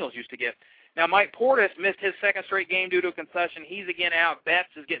what Daniels used to get. Now, Mike Portis missed his 2nd straight game due to a concussion. He's again out. Betts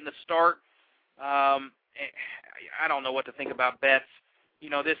is getting the start. I don't know what to think about Betts.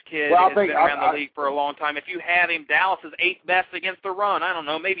 This kid has been around the league for a long time. If you have him, Dallas is 8th best against the run. I don't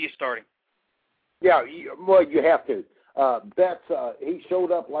know. Maybe you start him. Yeah, you have to. Betts, he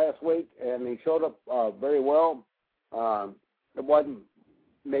showed up last week, and he showed up very well. It wasn't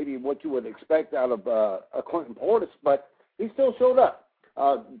maybe what you would expect out of a Clinton Portis, but he still showed up.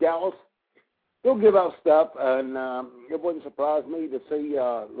 Dallas, he'll give out stuff, and it wouldn't surprise me to see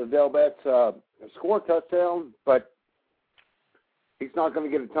Liddell Betts score a touchdown, but he's not going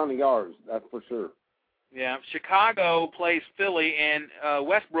to get a ton of yards, that's for sure. Yeah, Chicago plays Philly, and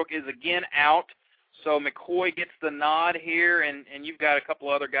Westbrook is again out, so McCoy gets the nod here, and you've got a couple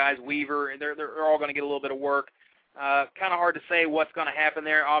other guys, Weaver, and they're all going to get a little bit of work. Kind of hard to say what's going to happen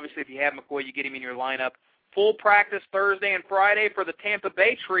there. Obviously, if you have McCoy, you get him in your lineup. Full practice Thursday and Friday for the Tampa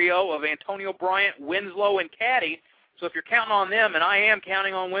Bay trio of Antonio Bryant, Winslow, and Caddy. So if you're counting on them, and I am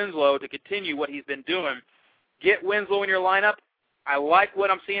counting on Winslow to continue what he's been doing, get Winslow in your lineup. I like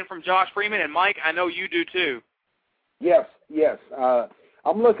what I'm seeing from Josh Freeman, and Mike, I know you do too. Yes.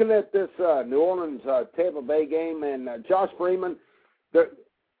 I'm looking at this New Orleans Tampa Bay game, and Josh Freeman,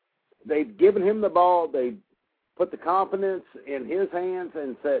 they've given him the ball. They put the confidence in his hands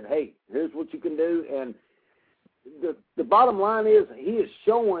and said, hey, here's what you can do. And the bottom line is he is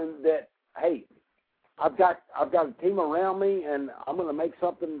showing that, hey, I've got a team around me, and I'm going to make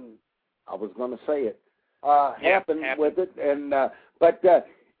something, I was going to say it, happen with it. And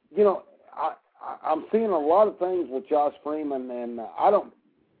I'm seeing a lot of things with Josh Freeman, and I don't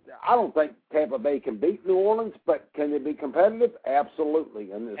think Tampa Bay can beat New Orleans, but can they be competitive?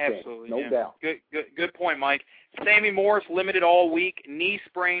 Absolutely in this game, no doubt. Good point, Mike. Sammy Morris limited all week, knee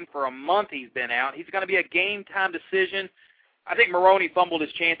sprain for a month. He's been out. He's going to be a game-time decision. I think Maroney fumbled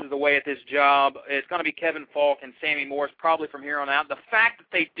his chances away at this job. It's going to be Kevin Falk and Sammy Morris probably from here on out. The fact that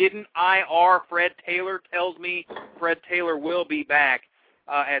they didn't IR Fred Taylor tells me Fred Taylor will be back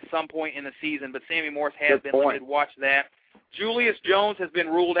at some point in the season, but Sammy Morris has been limited. Watch that. Julius Jones has been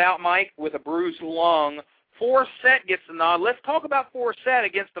ruled out, Mike, with a bruised lung. Forsett gets the nod. Let's talk about Forsett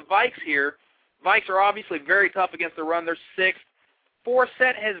against the Vikes here. Vikes are obviously very tough against the run. They're sixth.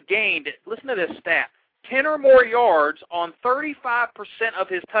 Forsett has gained, listen to this stat, 10 or more yards on 35% of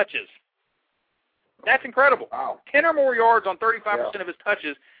his touches. That's incredible. Wow. 10 or more yards on 35% of his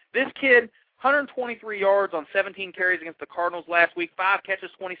touches. This kid, 123 yards on 17 carries against the Cardinals last week, 5 catches,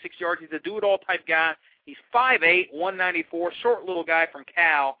 26 yards. He's a do-it-all type guy. He's 5'8", 194, short little guy from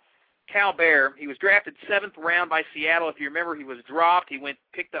Cal Bear. He was drafted 7th round by Seattle. If you remember, he was dropped. He went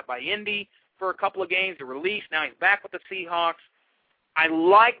picked up by Indy for a couple of games. He released. Now he's back with the Seahawks. I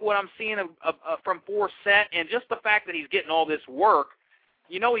like what I'm seeing from Forsett, and just the fact that he's getting all this work.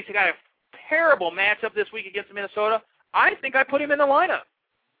 You know, he's got a terrible matchup this week against Minnesota. I think I put him in the lineup.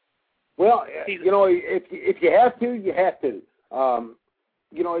 Well, if you have to, you have to.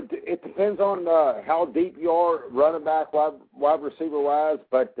 It depends on how deep you are running back, wide receiver-wise.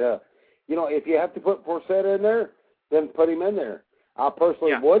 But, if you have to put Forsett in there, then put him in there. I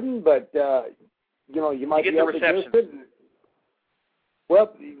personally wouldn't, but, you might be able to get it.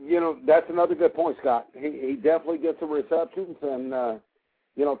 Well, that's another good point, Scott. He definitely gets the receptions, and,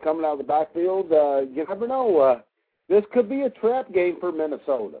 coming out of the backfield, you never know. This could be a trap game for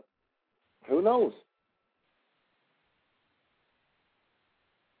Minnesota. Who knows?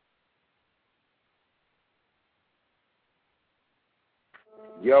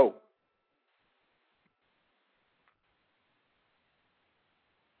 Yo.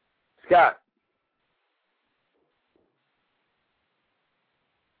 Scott.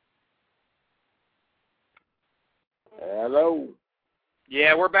 Hello.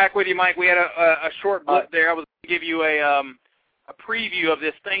 Yeah, we're back with you, Mike. We had a short blip there. I was going to give you a preview of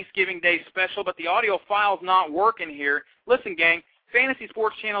this Thanksgiving Day special, but the audio file's not working here. Listen, gang, Fantasy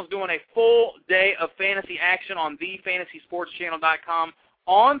Sports Channel is doing a full day of fantasy action on thefantasysportschannel.com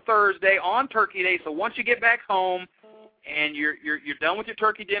on Thursday, on Turkey Day. So once you get back home and you're done with your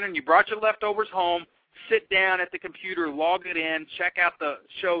turkey dinner and you brought your leftovers home, sit down at the computer, log it in, check out the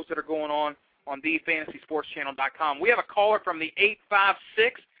shows that are going on thefantasysportschannel.com. We have a caller from the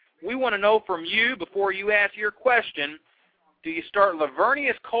 856. We want to know from you, before you ask your question, do you start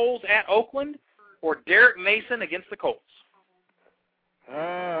Lavernius Coles at Oakland or Derek Mason against the Colts?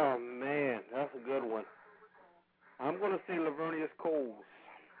 Oh, man, that's a good one. I'm going to say Lavernius Coles.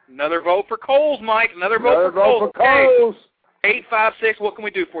 Another vote for Coles, Mike. Another vote for Coles. 856, what can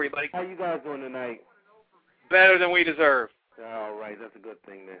we do for you, buddy? How you guys doing tonight? Better than we deserve. All right, that's a good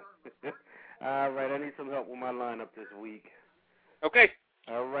thing then. All right, I need some help with my lineup this week. Okay.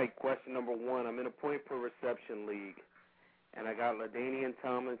 All right, question number 1. I'm in a point-per-reception league, and I got LaDainian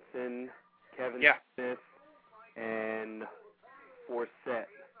Tomlinson, Kevin Smith, and Forsett.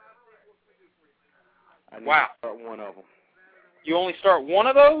 I need to start one of them. You only start one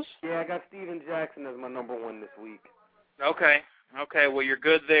of those? Yeah, I got Steven Jackson as my number 1 this week. Okay, well, you're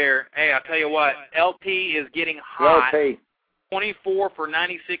good there. Hey, I'll tell you what, LT is getting hot. LT. 24 for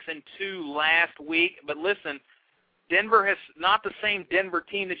 96 and 2 last week. But listen, Denver has not the same Denver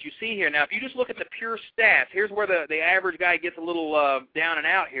team that you see here. Now, if you just look at the pure stats, here's where the average guy gets a little down and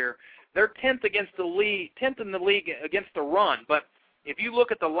out here. They're 10th in the league against the run. But if you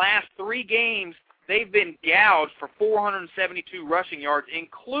look at the last 3 games, they've been gouged for 472 rushing yards,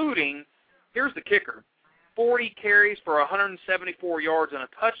 including, here's the kicker, 40 carries for 174 yards and a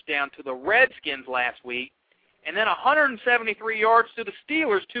touchdown to the Redskins last week, and then 173 yards to the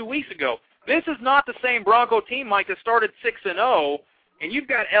Steelers 2 weeks ago. This is not the same Bronco team, Mike, that started 6-0, and you've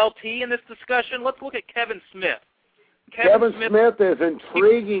got LT in this discussion. Let's look at Kevin Smith. Kevin Smith is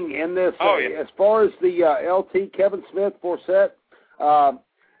intriguing in this. As far as the LT, Kevin Smith, Forsett.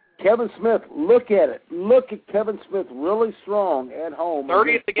 Kevin Smith, look at it. Look at Kevin Smith, really strong at home.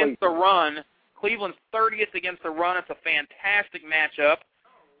 30th against the run. Cleveland's 30th against the run. It's a fantastic matchup.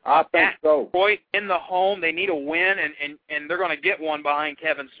 I think so. Detroit in the home, they need a win, and they're going to get one behind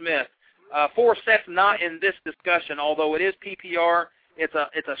Kevin Smith. Forsett's not in this discussion, although it is PPR. It's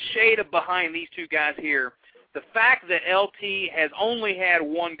a shade of behind these two guys here. The fact that LT has only had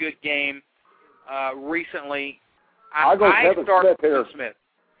one good game recently, I start Kevin Smith.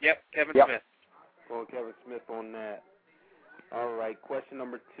 Yep, Kevin Smith. Going Kevin Smith on that. All right, question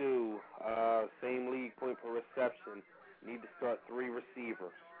number 2. Same league, point per reception. Need to start 3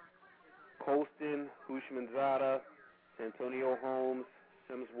 receivers. Colston, Hushmanzada, Santonio Holmes,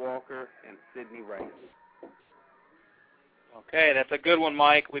 Sims Walker, and Sidney Rice. Okay, that's a good one,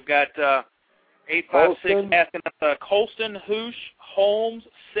 Mike. We've got 856 asking us Colston, Hoosh, Holmes,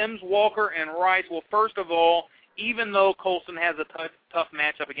 Sims Walker, and Rice. Well, first of all, even though Colston has a tough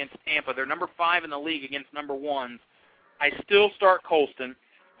matchup against Tampa, they're number 5 in the league against number 1s. I still start Colston.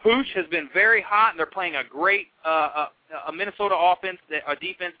 Hoosh has been very hot, and they're playing a great a Minnesota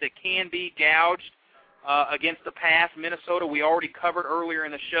defense that can be gouged against the pass. Minnesota, we already covered earlier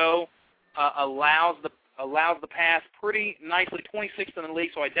in the show, allows the pass pretty nicely, 26th in the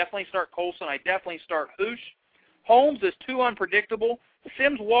league. So I definitely start Colston. I definitely start Hoosh. Holmes is too unpredictable.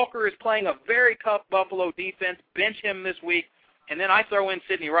 Sims Walker is playing a very tough Buffalo defense. Bench him this week, and then I throw in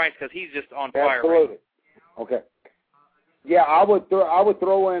Sidney Rice because he's just on fire. Absolutely. Okay. Yeah, I would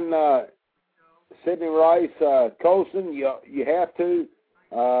throw in Sidney Rice, Colston. You have to.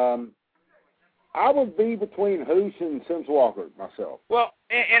 I would be between Hoosh and Sims Walker myself. Well,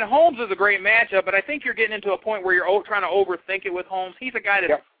 and Holmes is a great matchup, but I think you're getting into a point where you're trying to overthink it with Holmes. He's a guy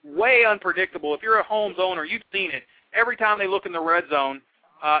that's way unpredictable. If you're a Holmes owner, you've seen it. Every time they look in the red zone,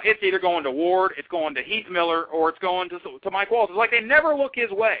 it's either going to Ward, it's going to Heath Miller, or it's going to Mike Walters. It's like they never look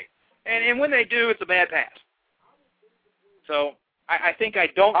his way. And when they do, it's a bad pass. So I think I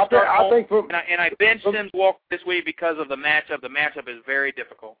don't start Holmes, and I bench Sims Walker this week because of the matchup. The matchup is very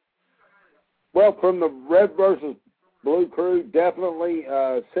difficult. Well, from the red versus blue crew, definitely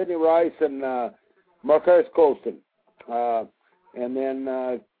Sidney Rice and Marquez Colston. And then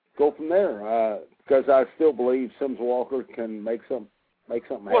go from there because I still believe Sims Walker can make something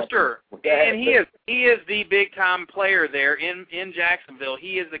happen. Well, sure. And he is the big-time player there in Jacksonville.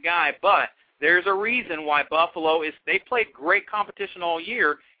 He is the guy, but there's a reason why Buffalo they played great competition all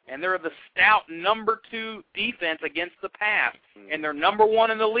year, and they're the stout number 2 defense against the pass, and they're number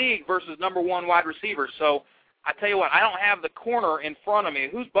 1 in the league versus number 1 wide receiver. So I tell you what, I don't have the corner in front of me.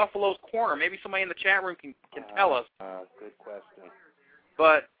 Who's Buffalo's corner? Maybe somebody in the chat room can tell us. Good question.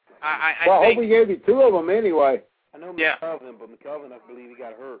 But I think... think... we gave you 2 of them anyway. I know McKelvin, but McKelvin, I believe he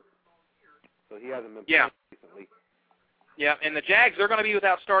got hurt. So he hasn't been playing recently. Yeah, and the Jags, they're going to be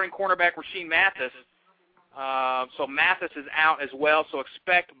without starting cornerback Rasheem Mathis. So Mathis is out as well, so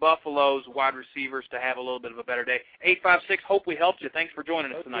expect Buffalo's wide receivers to have a little bit of a better day. 856, hope we helped you. Thanks for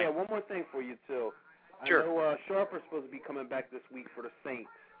joining us tonight. Yeah, one more thing for you, too. Sure. I know Sharper's supposed to be coming back this week for the Saints.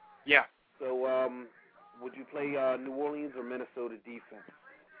 Yeah. So would you play New Orleans or Minnesota defense?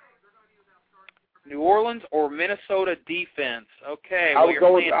 New Orleans or Minnesota defense. Okay. I would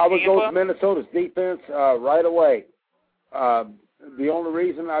go with Minnesota's defense right away. The only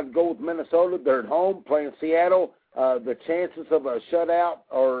reason I'd go with Minnesota, they're at home playing Seattle. The chances of a shutout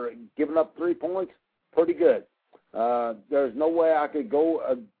or giving up 3 points, pretty good. There's no way I could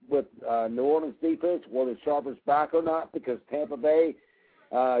go with New Orleans defense, whether Sharper's back or not, because Tampa Bay,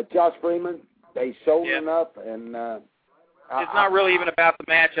 Josh Freeman, they showed enough, and it's not really even about the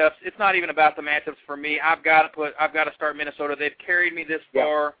matchups. It's not even about the matchups for me. I've got to start Minnesota. They've carried me this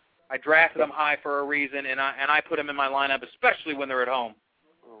far. I drafted them high for a reason, and I put them in my lineup, especially when they're at home.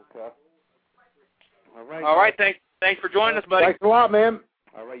 Okay. All right. Thanks for joining us, buddy. Thanks a lot, man.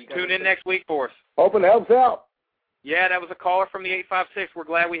 All right. Tune in next week for us. Hope it helps out. Yeah, that was a caller from the 856. We're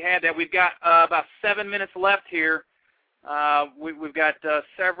glad we had that. We've got about 7 minutes left here. We've got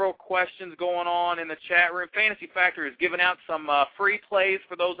several questions going on in the chat room. Fantasy Factor is giving out some free plays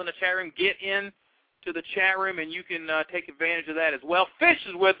for those in the chat room. Get in to the chat room, and you can take advantage of that as well. Fish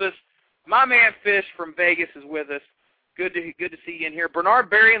is with us. My man Fish from Vegas is with us. Good to see you in here. Bernard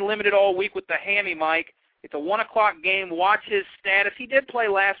Berrien limited all week with the hammy, Mike. It's a 1 o'clock game. Watch his status. He did play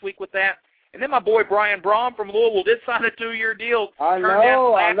last week with that. And then my boy Brian Brom from Louisville did sign a 2-year deal. I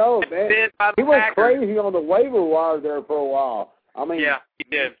know, man. He went crazy on the waiver wire there for a while. I mean, yeah, he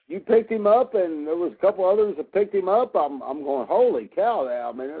did. You picked him up, and there was a couple others that picked him up. I'm going, holy cow!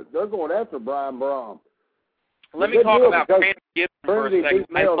 I mean, they're going after Brian Brom. Let me talk about Brandon Gibson for a second.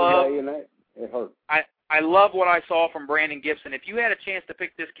 I love what I saw from Brandon Gibson. If you had a chance to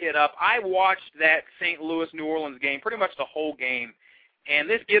pick this kid up, I watched that St. Louis-New Orleans game, pretty much the whole game, and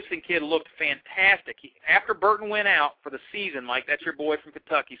this Gibson kid looked fantastic. After Burton went out for the season, Mike, that's your boy from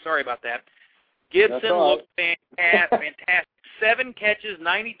Kentucky, sorry about that, Gibson looked fantastic. 7 catches,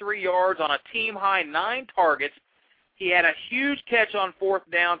 93 yards on a team-high 9 targets. He had a huge catch on 4th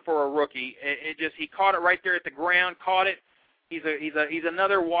down for a rookie. He caught it right there at the ground, caught it. He's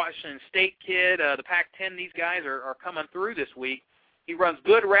another Washington State kid. The Pac-10, these guys are coming through this week. He runs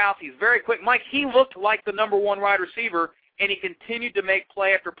good routes. He's very quick. Mike, he looked like the number 1 wide receiver, and he continued to make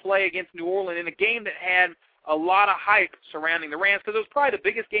play after play against New Orleans in a game that had a lot of hype surrounding the Rams because it was probably the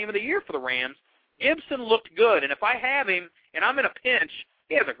biggest game of the year for the Rams. Gibson looked good, and if I have him and I'm in a pinch,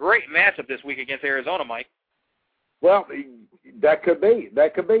 he has a great matchup this week against Arizona, Mike. Well, that could be.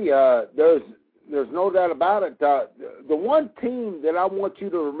 There's no doubt about it. The one team that I want you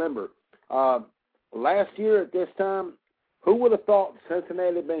to remember, last year at this time, who would have thought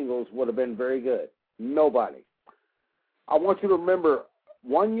Cincinnati Bengals would have been very good? Nobody. I want you to remember,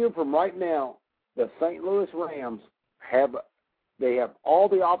 1 year from right now, the St. Louis Rams have all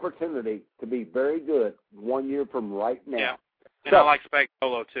the opportunity to be very good 1 year from right now. Yeah, and I like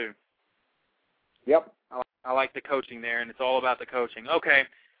Spagnuolo too. Yep. I like the coaching there, and it's all about the coaching. Okay,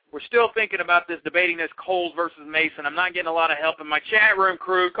 we're still thinking about this, debating this Coles versus Mason. I'm not getting a lot of help in my chat room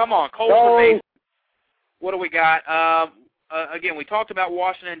crew. Come on, Coles or Mason. What do we got? Again, we talked about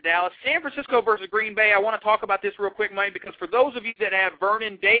Washington and Dallas. San Francisco versus Green Bay. I want to talk about this real quick, Mike, because for those of you that have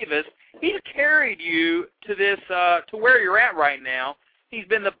Vernon Davis, he's carried you to this to where you're at right now. He's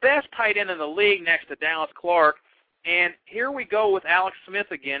been the best tight end in the league next to Dallas Clark. And here we go with Alex Smith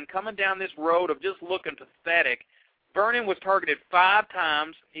again, coming down this road of just looking pathetic. Vernon was targeted 5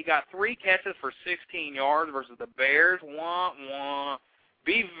 times. He got 3 catches for 16 yards versus the Bears. Wah, wah.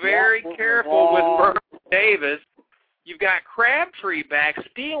 Be very careful with Vernon Davis. You've got Crabtree back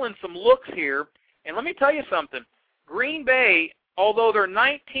stealing some looks here. And let me tell you something. Green Bay, although they're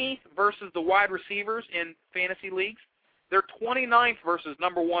 19th versus the wide receivers in fantasy leagues, they're 29th versus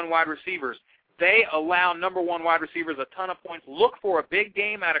number 1 wide receivers. They allow number 1 wide receivers a ton of points. Look for a big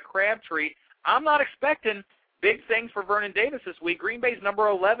game out of Crabtree. I'm not expecting big things for Vernon Davis this week. Green Bay's number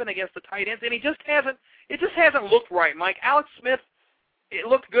 11 against the tight ends, and it just hasn't looked right, Mike. Alex Smith, it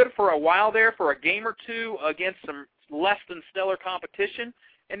looked good for a while there for a game or two against some less than stellar competition,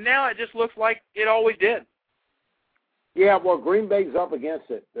 and now it just looks like it always did. Yeah, well, Green Bay's up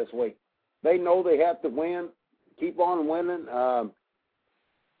against it this week. They know they have to win, keep on winning.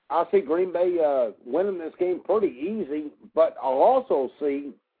 I see Green Bay winning this game pretty easy, but I'll also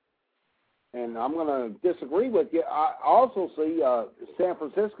see, and I'm going to disagree with you, I also see San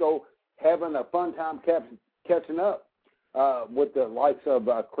Francisco having a fun time catching up with the likes of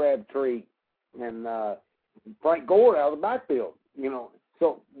Crabtree and Frank Gore out of the backfield.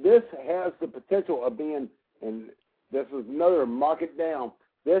 So this has the potential of being, and this is another mark it down,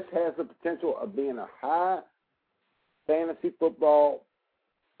 this has the potential of being a high fantasy football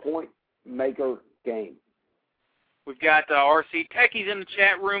point maker game. We've got RC Techies in the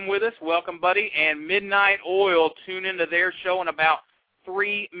chat room with us. Welcome, buddy. And Midnight Oil, tune into their show in about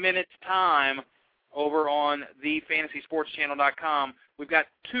 3 minutes' time over on thefantasysportschannel.com. We've got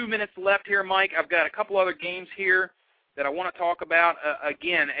 2 minutes left here, Mike. I've got a couple other games here that I want to talk about.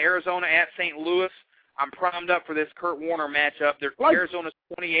 Again, Arizona at St. Louis. I'm primed up for this Kurt Warner matchup. Arizona's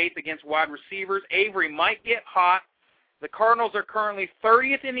 28th against wide receivers. Avery might get hot. The Cardinals are currently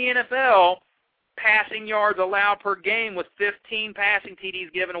 30th in the NFL passing yards allowed per game with 15 passing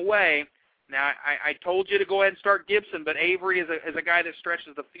TDs given away. Now, I told you to go ahead and start Gibson, but Avery is a guy that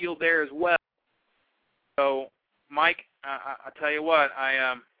stretches the field there as well. So, Mike, I tell you what,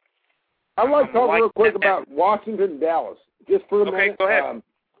 I'd like to talk real quick about Washington, Dallas, just for a minute. Okay, go ahead.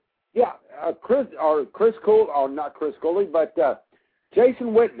 Chris Cooley, but Jason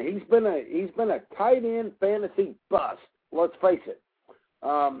Witten. He's been a tight end fantasy bust. Let's face it,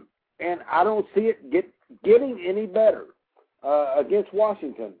 and I don't see it getting any better against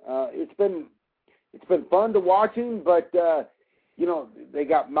Washington. It's been fun to watch him, but they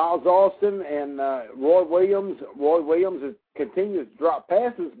got Miles Austin and Roy Williams. Roy Williams continues to drop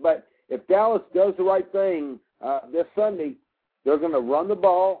passes, but if Dallas does the right thing this Sunday, they're going to run the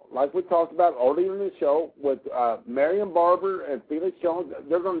ball, like we talked about earlier in the show, with Marion Barber and Felix Jones.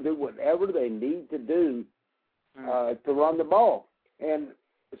 They're going to do whatever they need to do to run the ball. And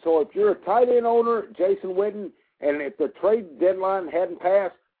so if you're a tight end owner, Jason Witten, and if the trade deadline hadn't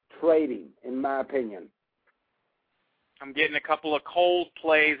passed, trade him, in my opinion. I'm getting a couple of Coles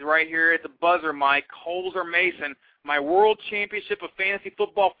plays right here at the buzzer, Mike. Coles or Mason. My World Championship of Fantasy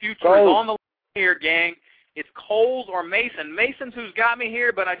Football future is on the line here, gang. It's Coles or Mason. Mason's who's got me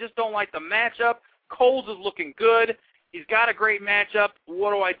here, but I just don't like the matchup. Coles is looking good. He's got a great matchup.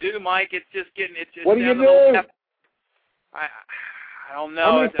 What do I do, Mike? It's just getting it's what do you do? I don't know.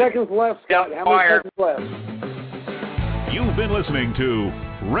 How many seconds left, Scott? How many seconds left? You've been listening to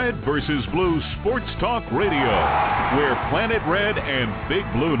Red versus Blue Sports Talk Radio, where Planet Red and Big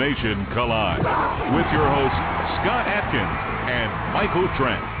Blue Nation collide. With your hosts, Scott Atkins and Michael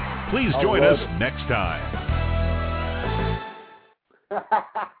Trent. Please join us next time.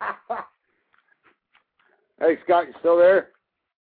 Hey, Scott, you still there?